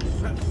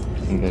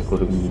think I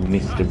could have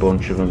missed a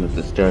bunch of them at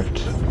the start.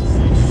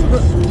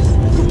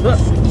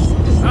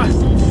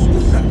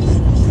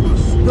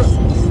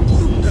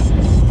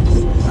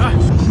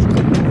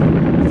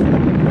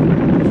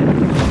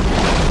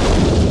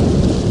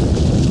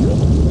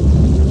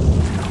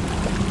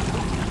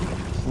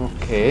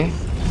 Okay.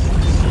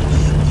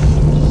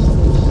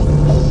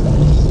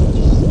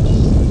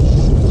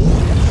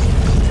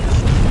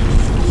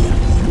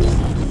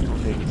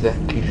 Not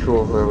exactly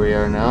sure where we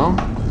are now.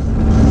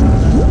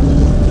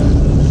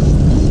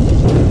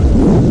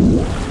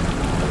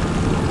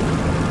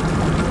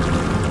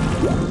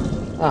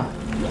 Ah.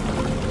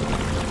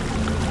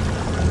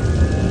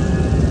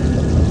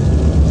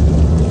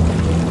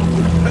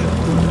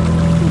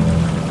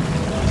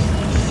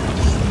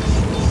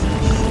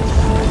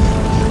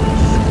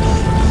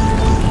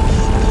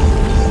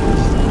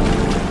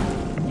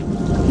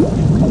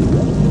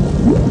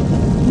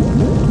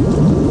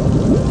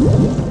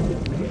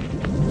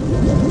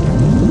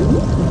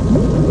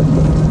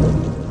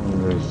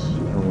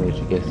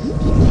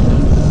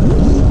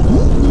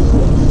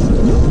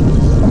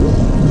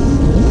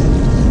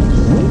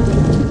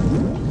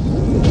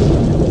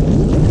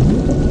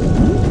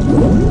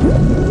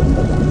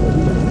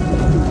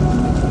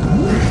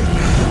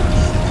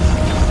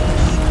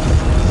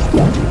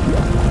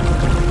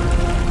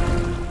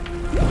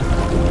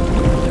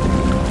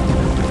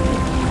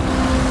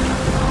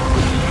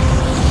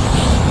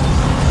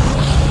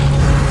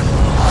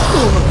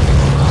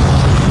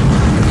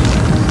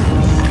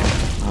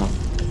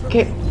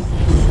 Okay.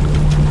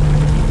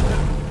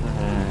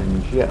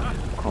 And yeah,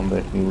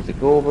 combat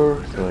music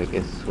over, so I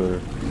guess we're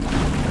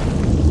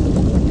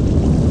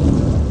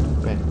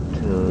back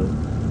to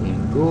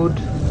being good.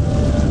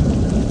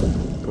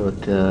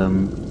 But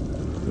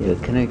yeah,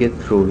 can I get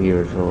through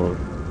here at all?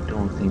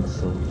 Don't think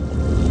so.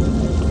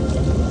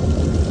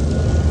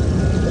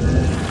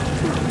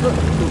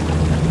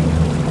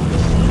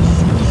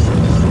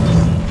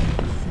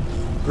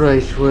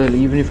 Right, well,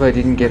 even if I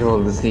didn't get all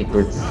the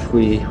secrets,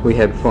 we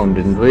had fun,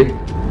 didn't we?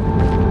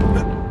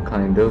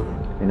 Kind of,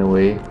 in a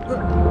way.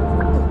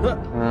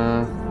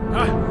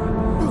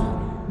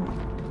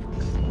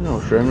 No,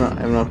 sure,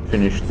 I'm not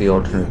finished the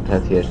alternate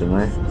path yet, am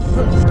I?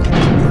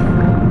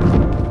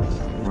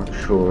 I'm not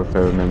sure if I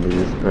remember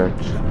this part.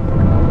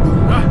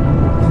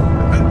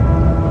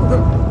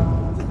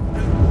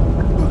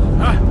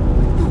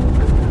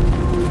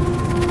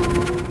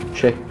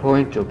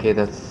 Checkpoint, okay,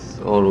 that's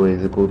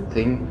always a good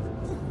thing.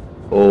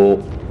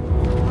 Oh,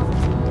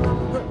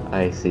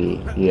 I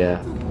see, yeah.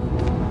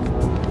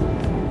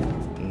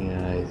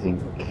 Yeah,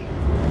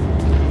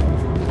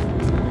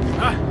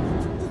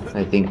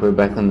 I think we're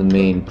back on the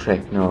main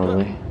track now, are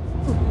we?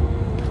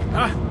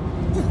 I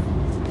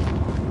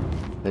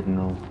don't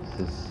know,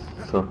 this is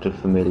sort of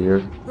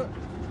familiar.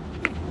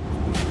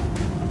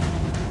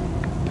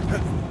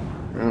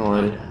 Oh,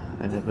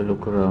 I'll have a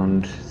look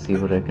around, see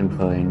what I can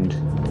find.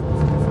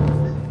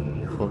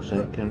 See what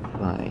I can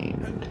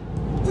find.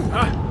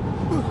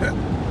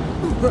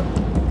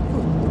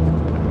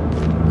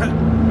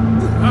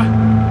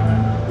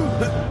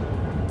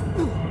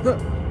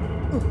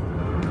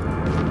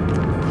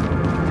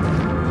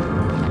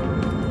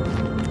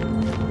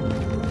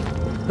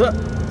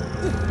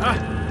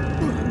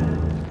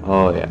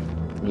 Oh yeah,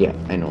 yeah,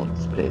 I know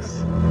this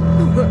place.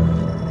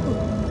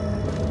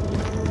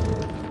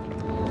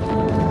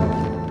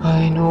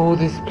 I know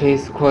this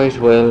place quite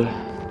well.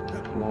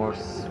 More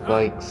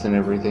spikes and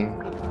everything.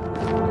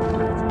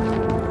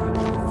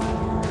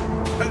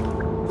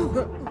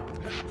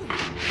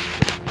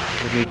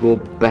 Let me go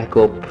back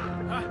up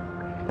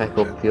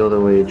the other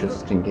way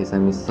just in case I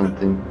missed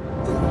something.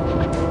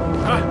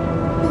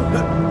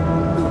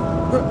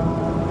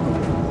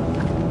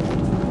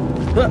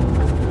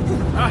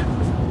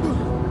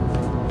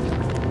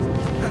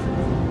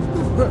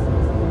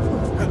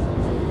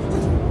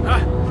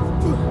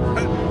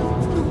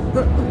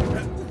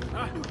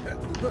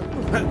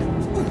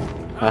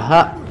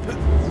 Aha!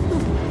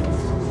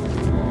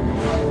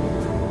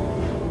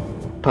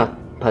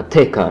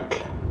 Patekatl.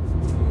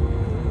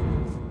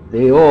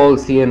 They all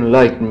see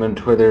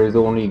enlightenment where there is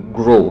only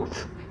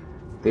growth.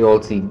 They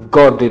all see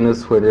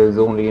godliness where there is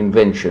only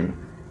invention.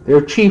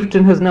 Their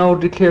chieftain has now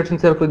declared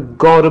himself a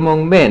god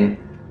among men,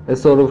 a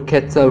sort of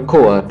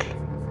Quetzalcoatl.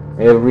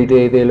 Every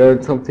day they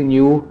learn something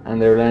new, and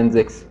their lands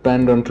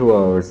expand unto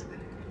ours.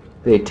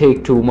 They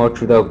take too much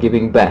without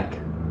giving back.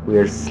 We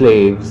are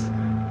slaves.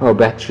 Our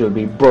backs shall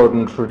be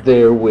burdened for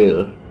their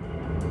will.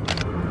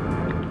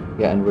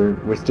 Yeah, and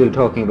we're still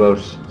talking about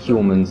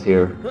humans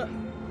here.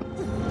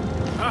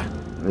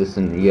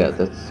 Listen, yeah,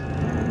 that's...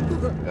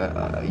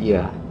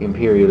 yeah,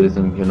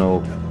 imperialism, you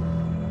know.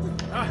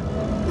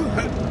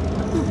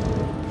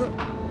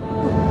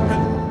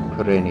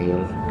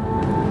 Perennial.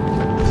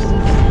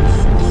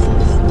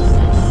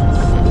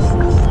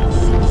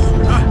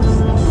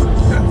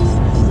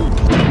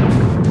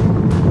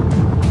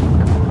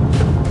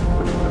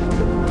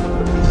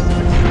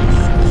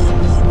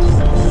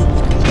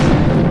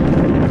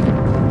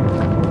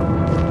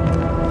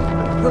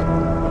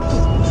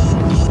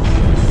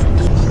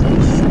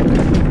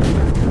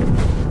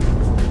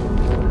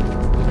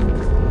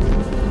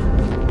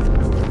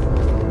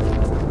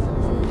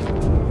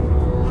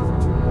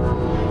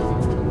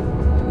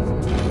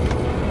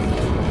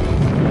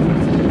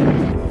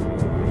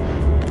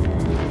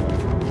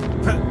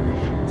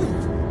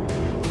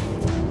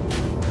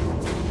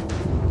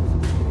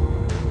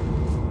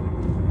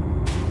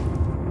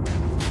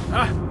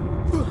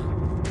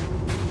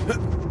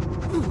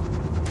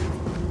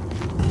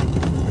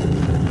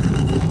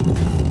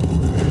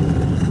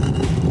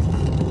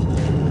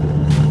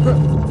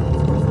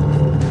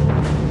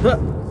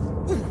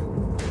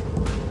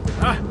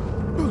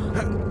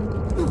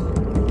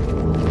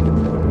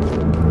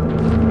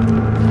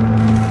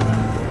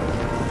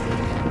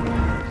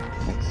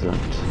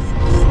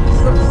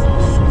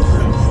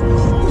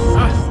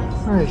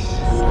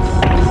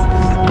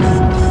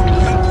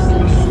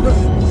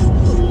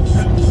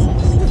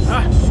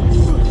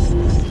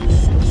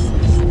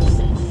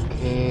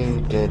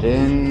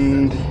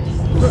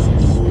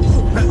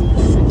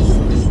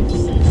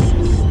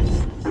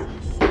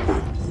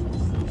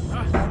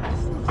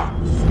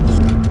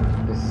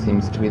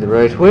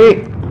 Right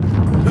way.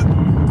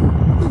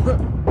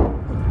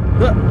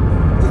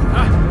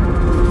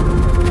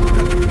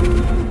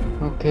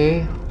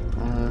 Okay,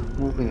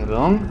 moving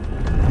along.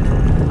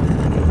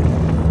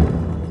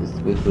 This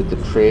bit with the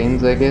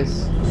trains, I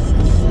guess.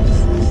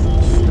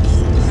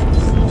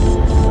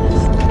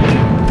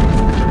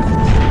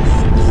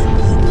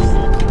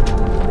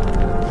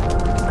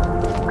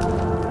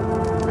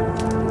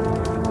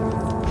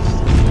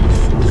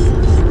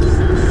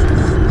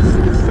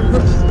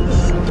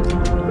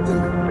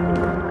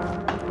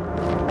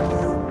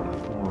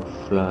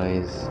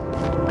 Flies.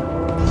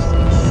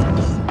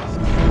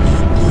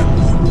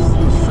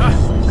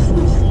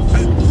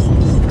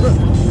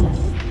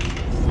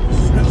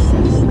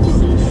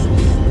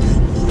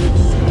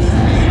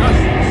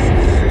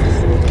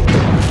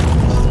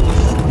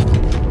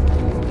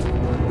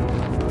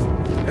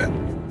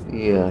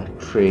 Yeah,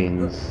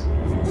 trains.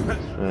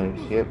 That's right,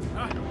 yep.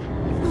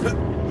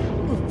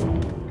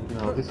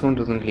 No, this one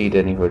doesn't lead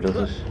anywhere, does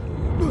it?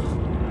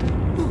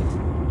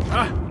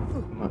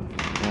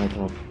 I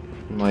thought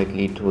it might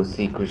lead to a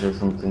secret or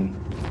something.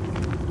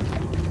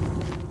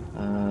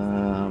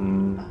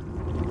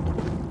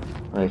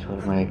 Right,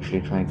 what am I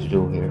actually trying to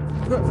do here?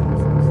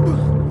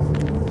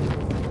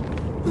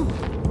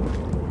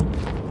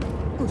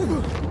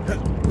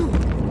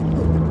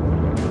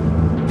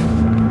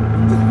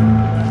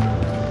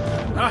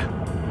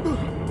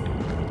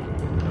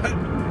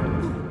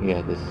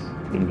 Yeah, this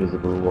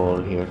invisible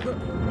wall here.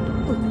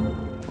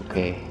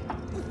 Okay.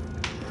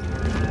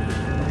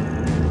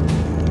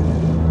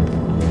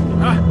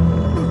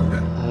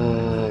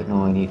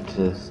 No, I need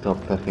to stop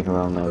faffing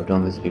around now. I've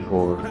done this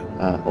before.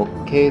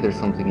 Okay, there's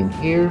something in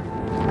here.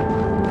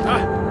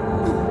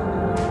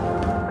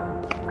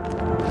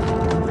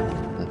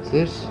 That's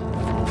it.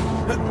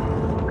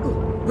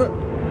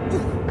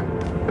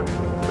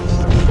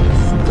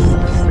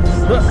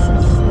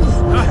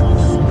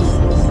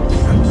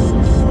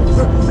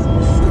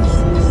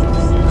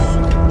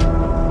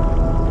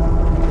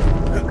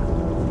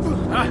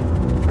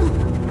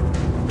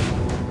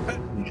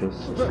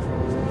 Just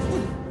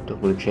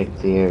double check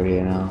the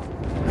area now.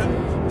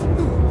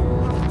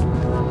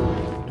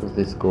 Does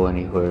this go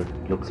anywhere?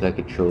 Looks like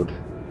it should.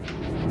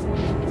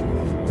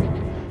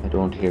 I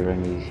don't hear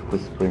any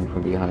whispering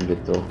from behind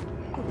it though.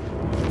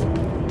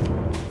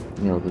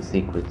 You know, the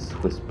secrets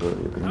whisper,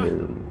 you can hear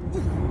them.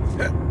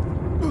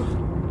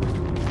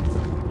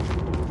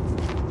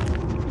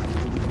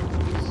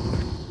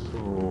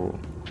 So,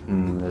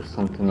 there's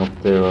something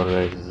up there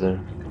alright, is there?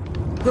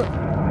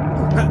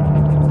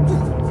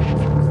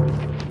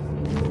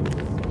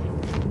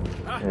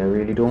 I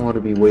really don't want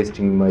to be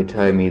wasting my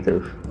time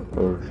either,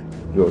 or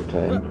your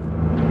time.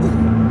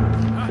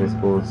 I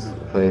suppose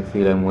if I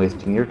feel I'm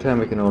wasting your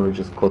time, I can always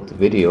just cut the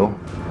video.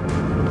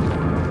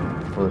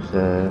 But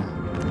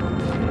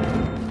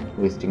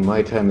wasting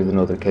my time is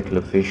another kettle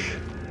of fish,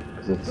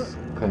 because it's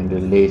kind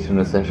of late on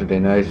a Saturday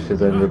night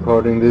as I'm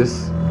recording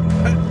this.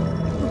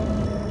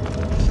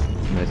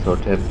 sort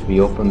of have to be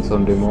up on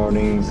Sunday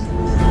mornings.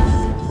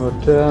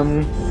 But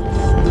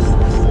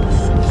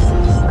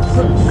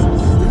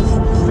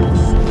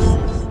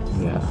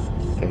yeah,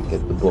 can't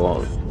get the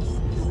ball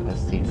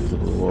past the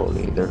invisible wall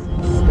either.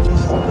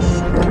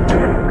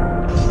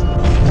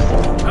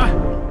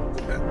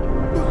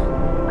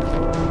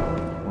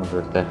 Wonder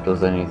if that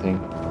does anything.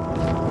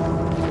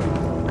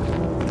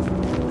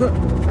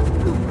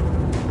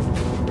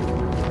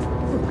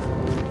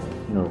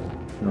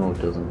 No,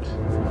 it doesn't.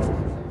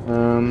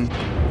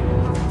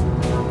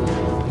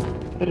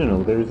 I don't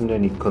know, there isn't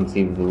any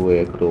conceivable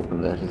way I could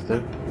open that, is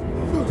there?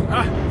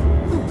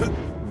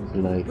 Those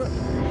lights.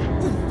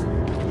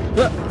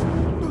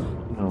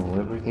 No,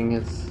 everything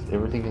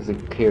has a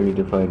clearly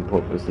defined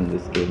purpose in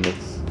this game.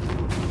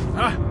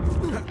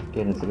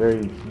 Again, it's a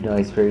very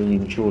nice, very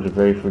intuitive,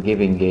 very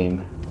forgiving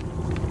game.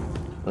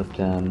 But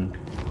yeah,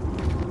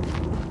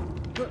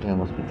 it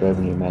must be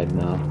driving you mad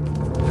now.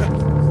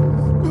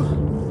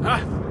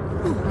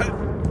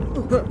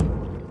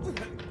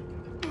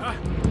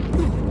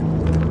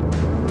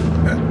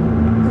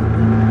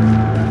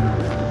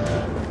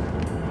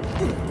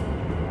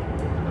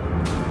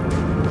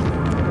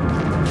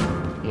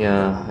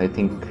 Yeah, I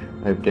think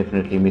I've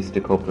definitely missed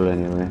a couple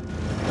anyway.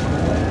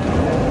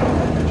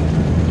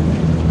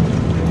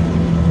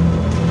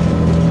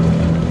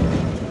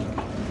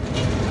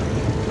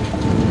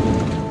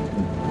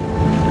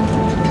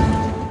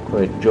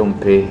 Quite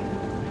jumpy.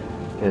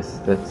 Guess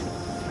that's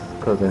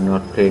because I'm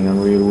not playing on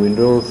real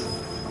Windows.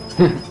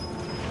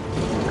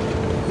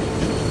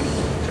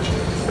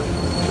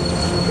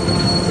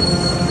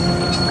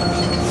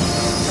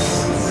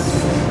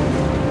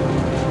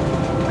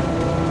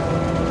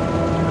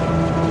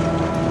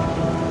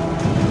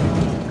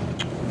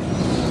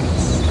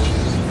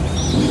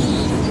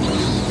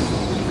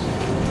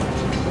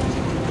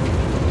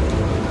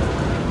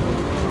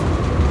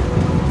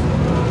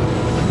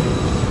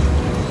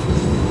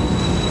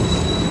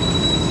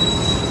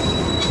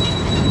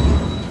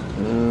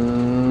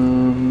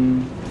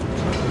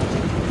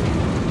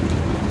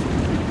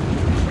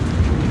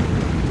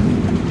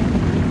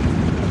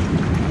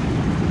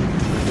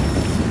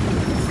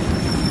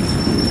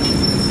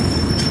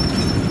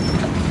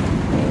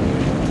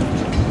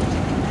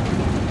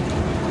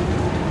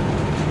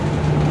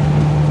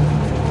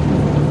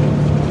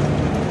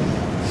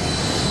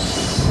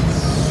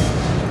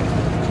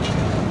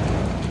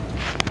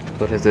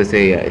 But as I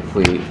say,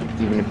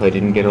 even if I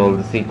didn't get all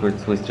the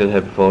secrets, we still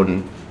had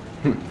fun.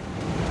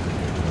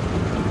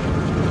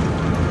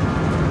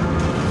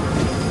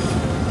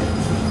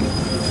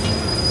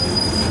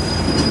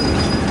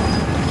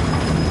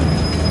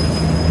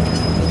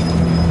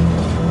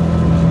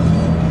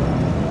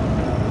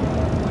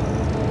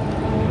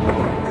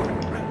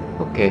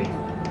 Okay,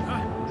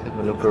 let's have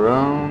a look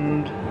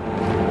around.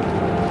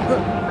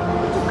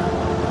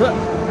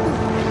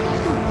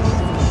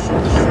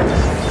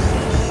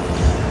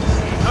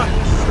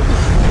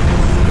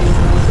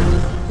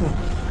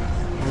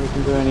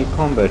 Isn't there any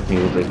combat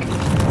music?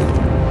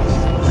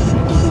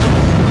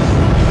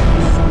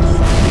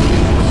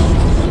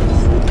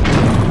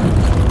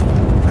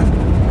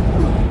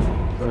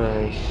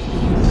 Right.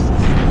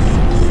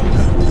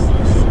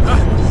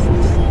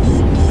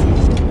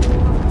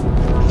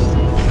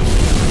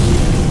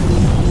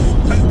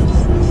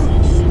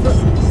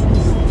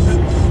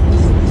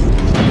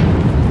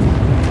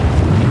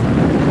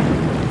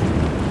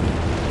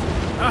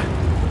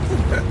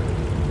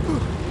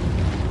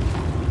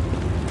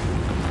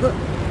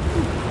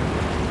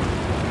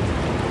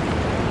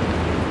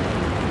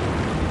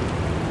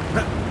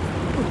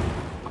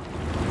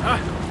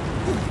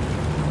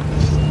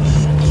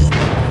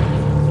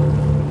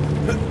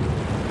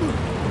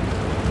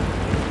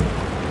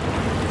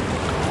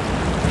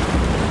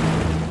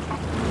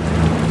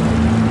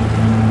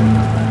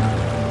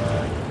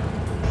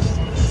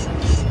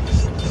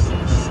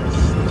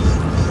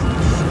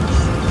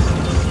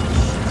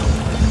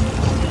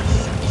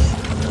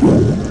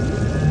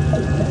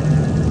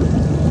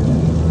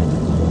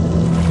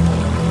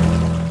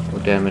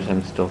 Damn it,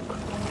 I'm stuck.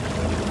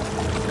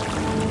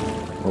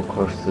 Oh,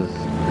 curses.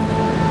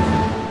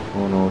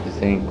 Oh no,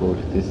 this ain't good.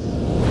 This...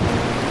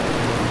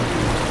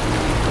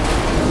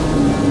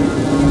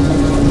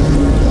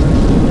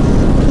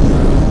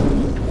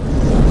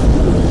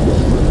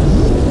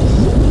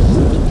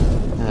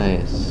 Ah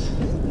yes,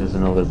 there's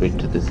another bit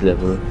to this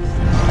level.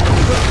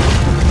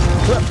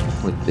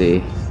 With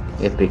the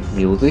epic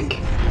music.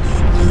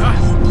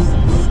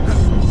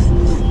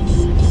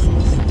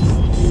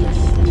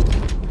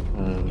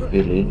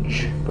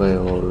 Village by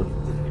all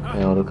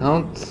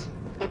accounts.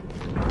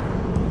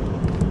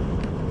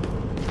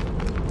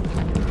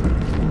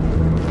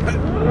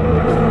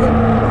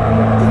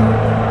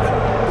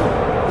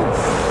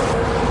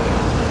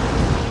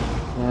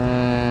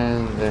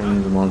 And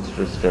then the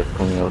monsters start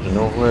coming out of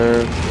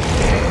nowhere,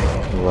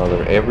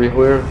 rather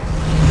everywhere.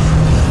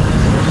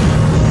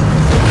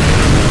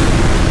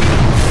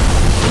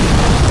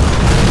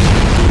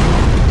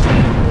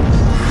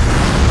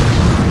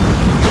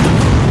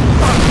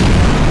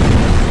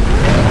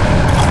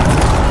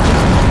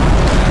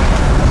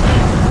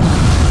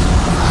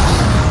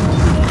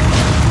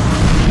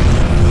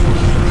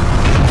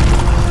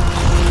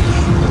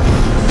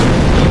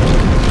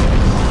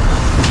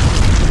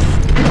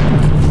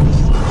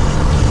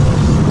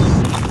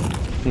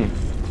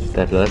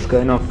 that last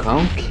guy not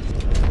count?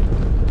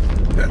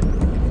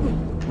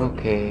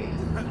 Okay.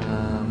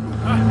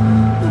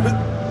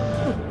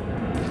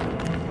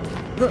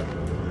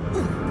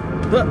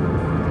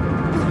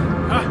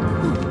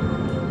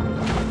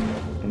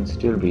 Can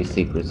still be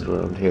secrets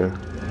around here.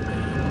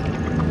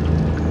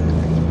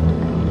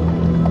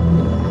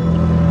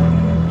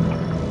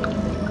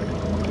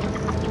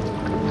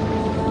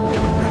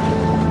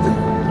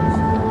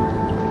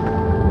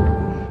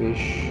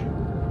 Fish.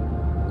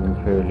 I'm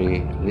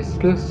fairly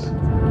listless.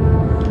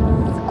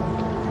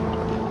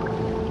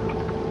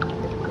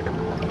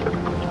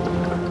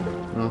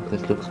 Oh,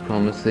 this looks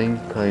promising,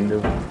 kind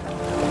of.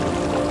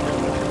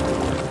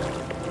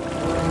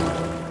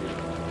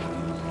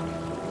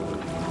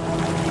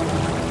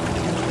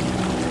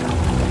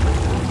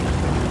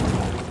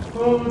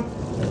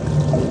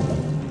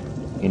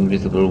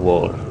 Invisible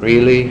wall.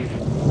 Really?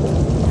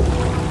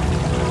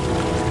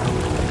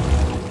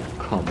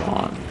 Come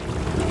on.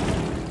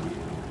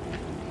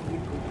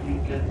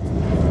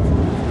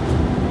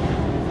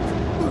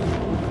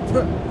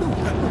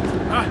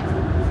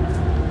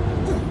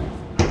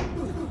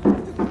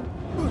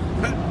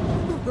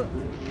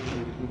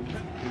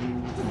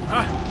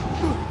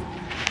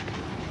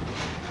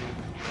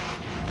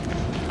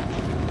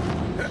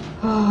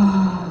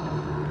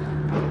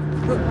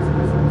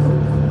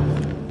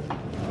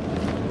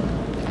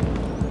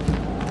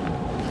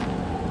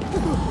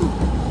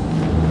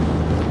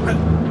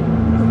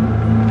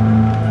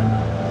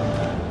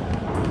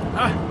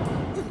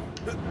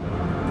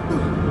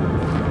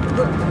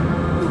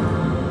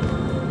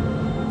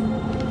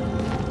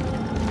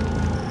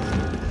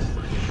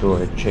 Sure,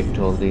 I checked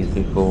all these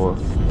before.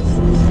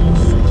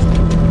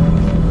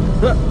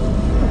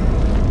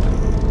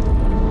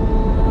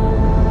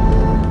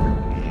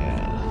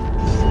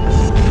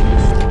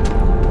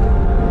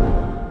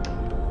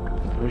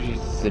 Pretty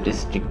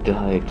sadistic to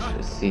hide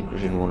a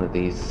secret in one of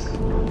these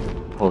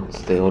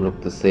huts. They all look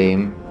the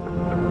same.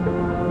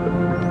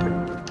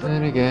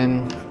 Then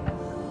again.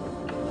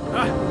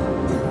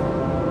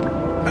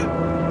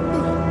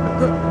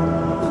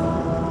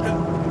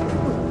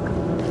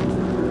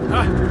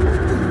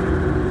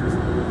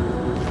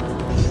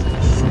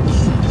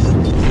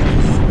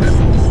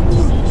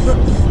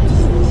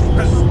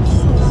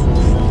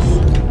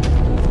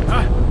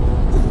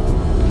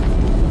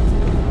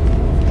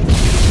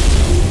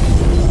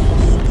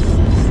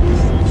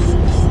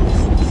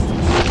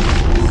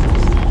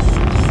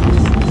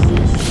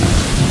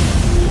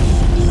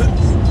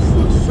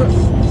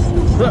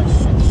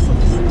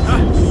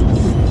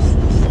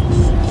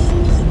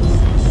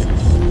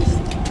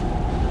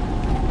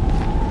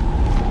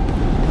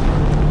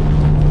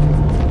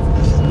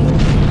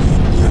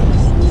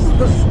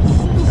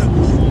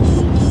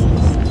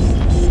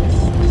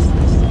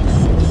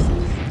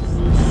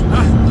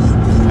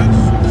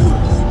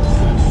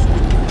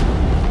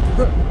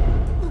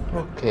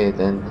 Okay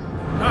then.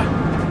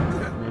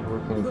 Maybe we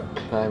can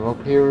climb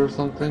up here or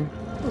something.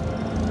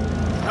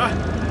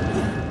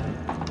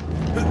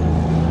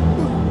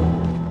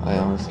 I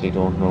honestly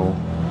don't know.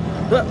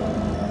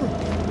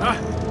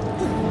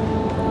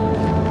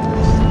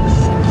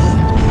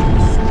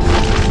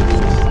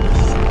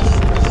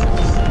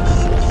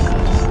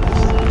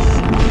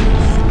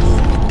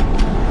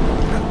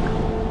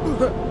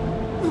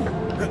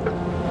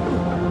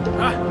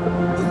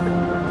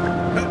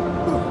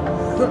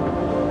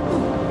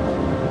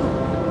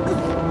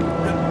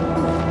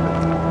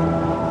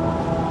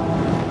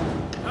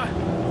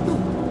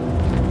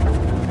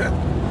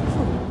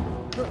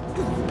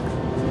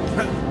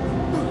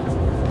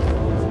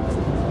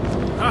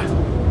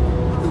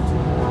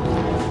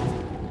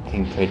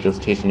 I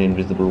just hit an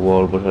invisible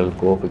wall, but I'll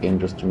go up again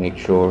just to make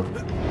sure.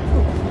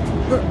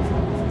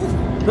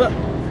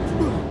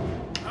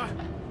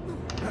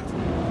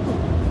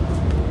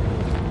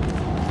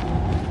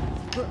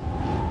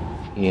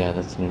 Yeah,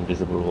 that's an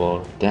invisible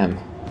wall. Damn.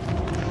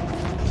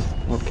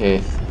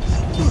 Okay.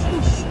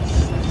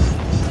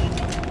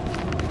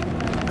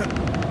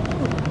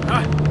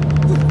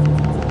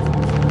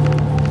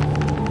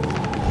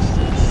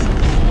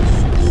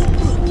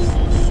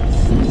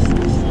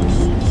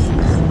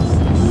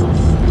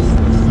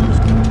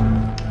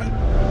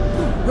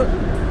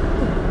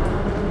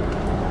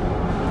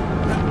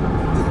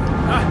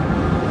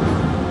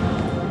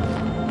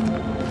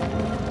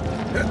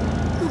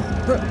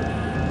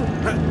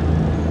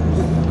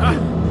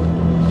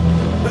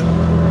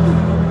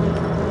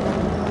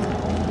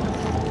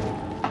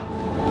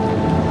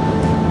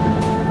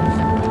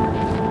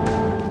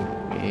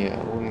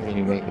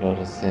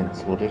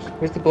 Sense, would it?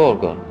 Where's the ball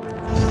gone?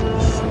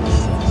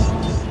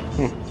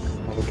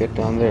 How do I get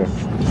down there?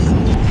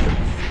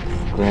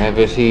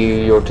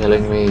 Gravity, you're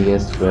telling me?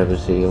 Yes,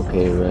 gravity.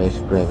 Okay, right,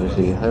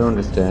 gravity. I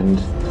understand.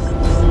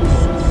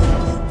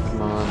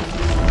 Come on.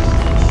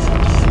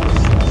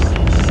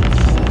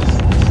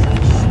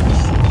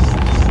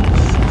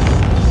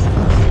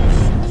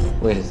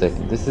 Wait a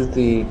second, this is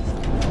the...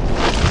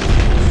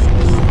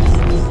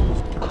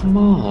 Come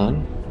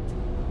on.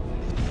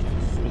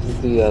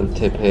 The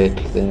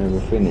Altepetl, they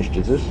never finished,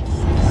 is it?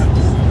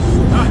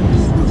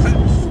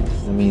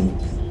 mean,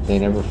 they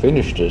never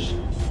finished it.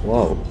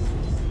 Wow.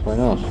 Why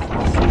not?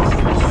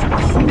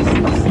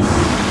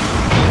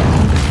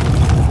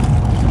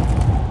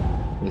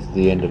 This is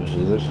the end of it,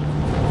 is it?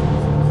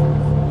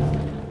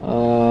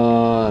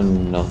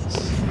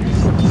 Nuts.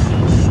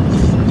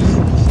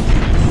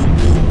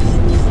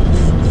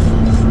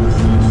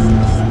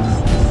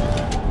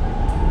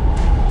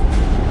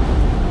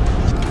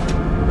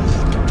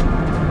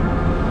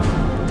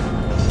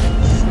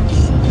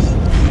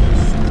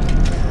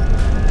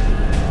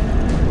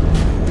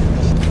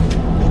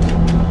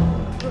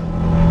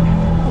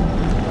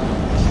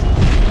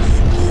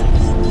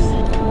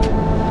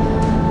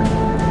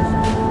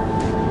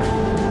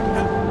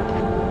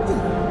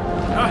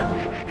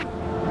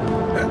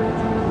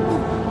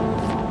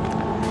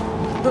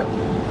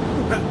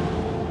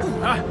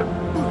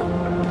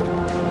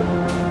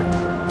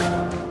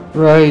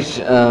 Right,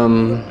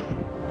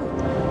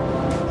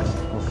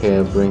 okay,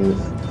 I'll bring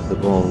the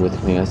ball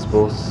with me, I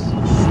suppose.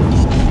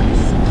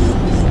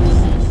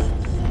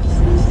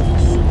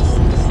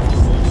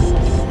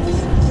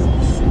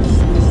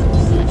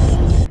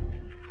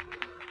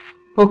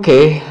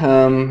 Okay,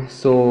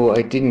 so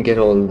I didn't get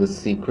all the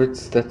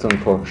secrets, that's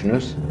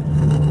unfortunate,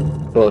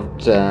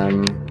 but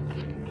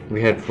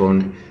we had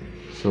fun,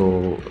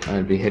 so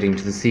I'll be heading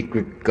to the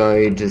secret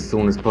guide as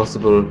soon as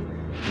possible,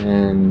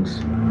 and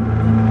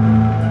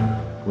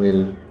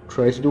we'll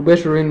try to do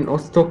better in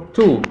Oztoc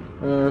too.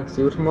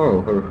 See you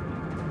tomorrow, or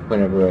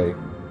whenever I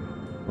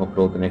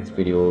upload the next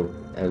video,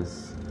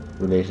 as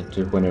related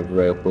to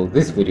whenever I upload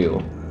this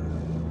video.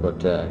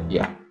 But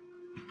yeah.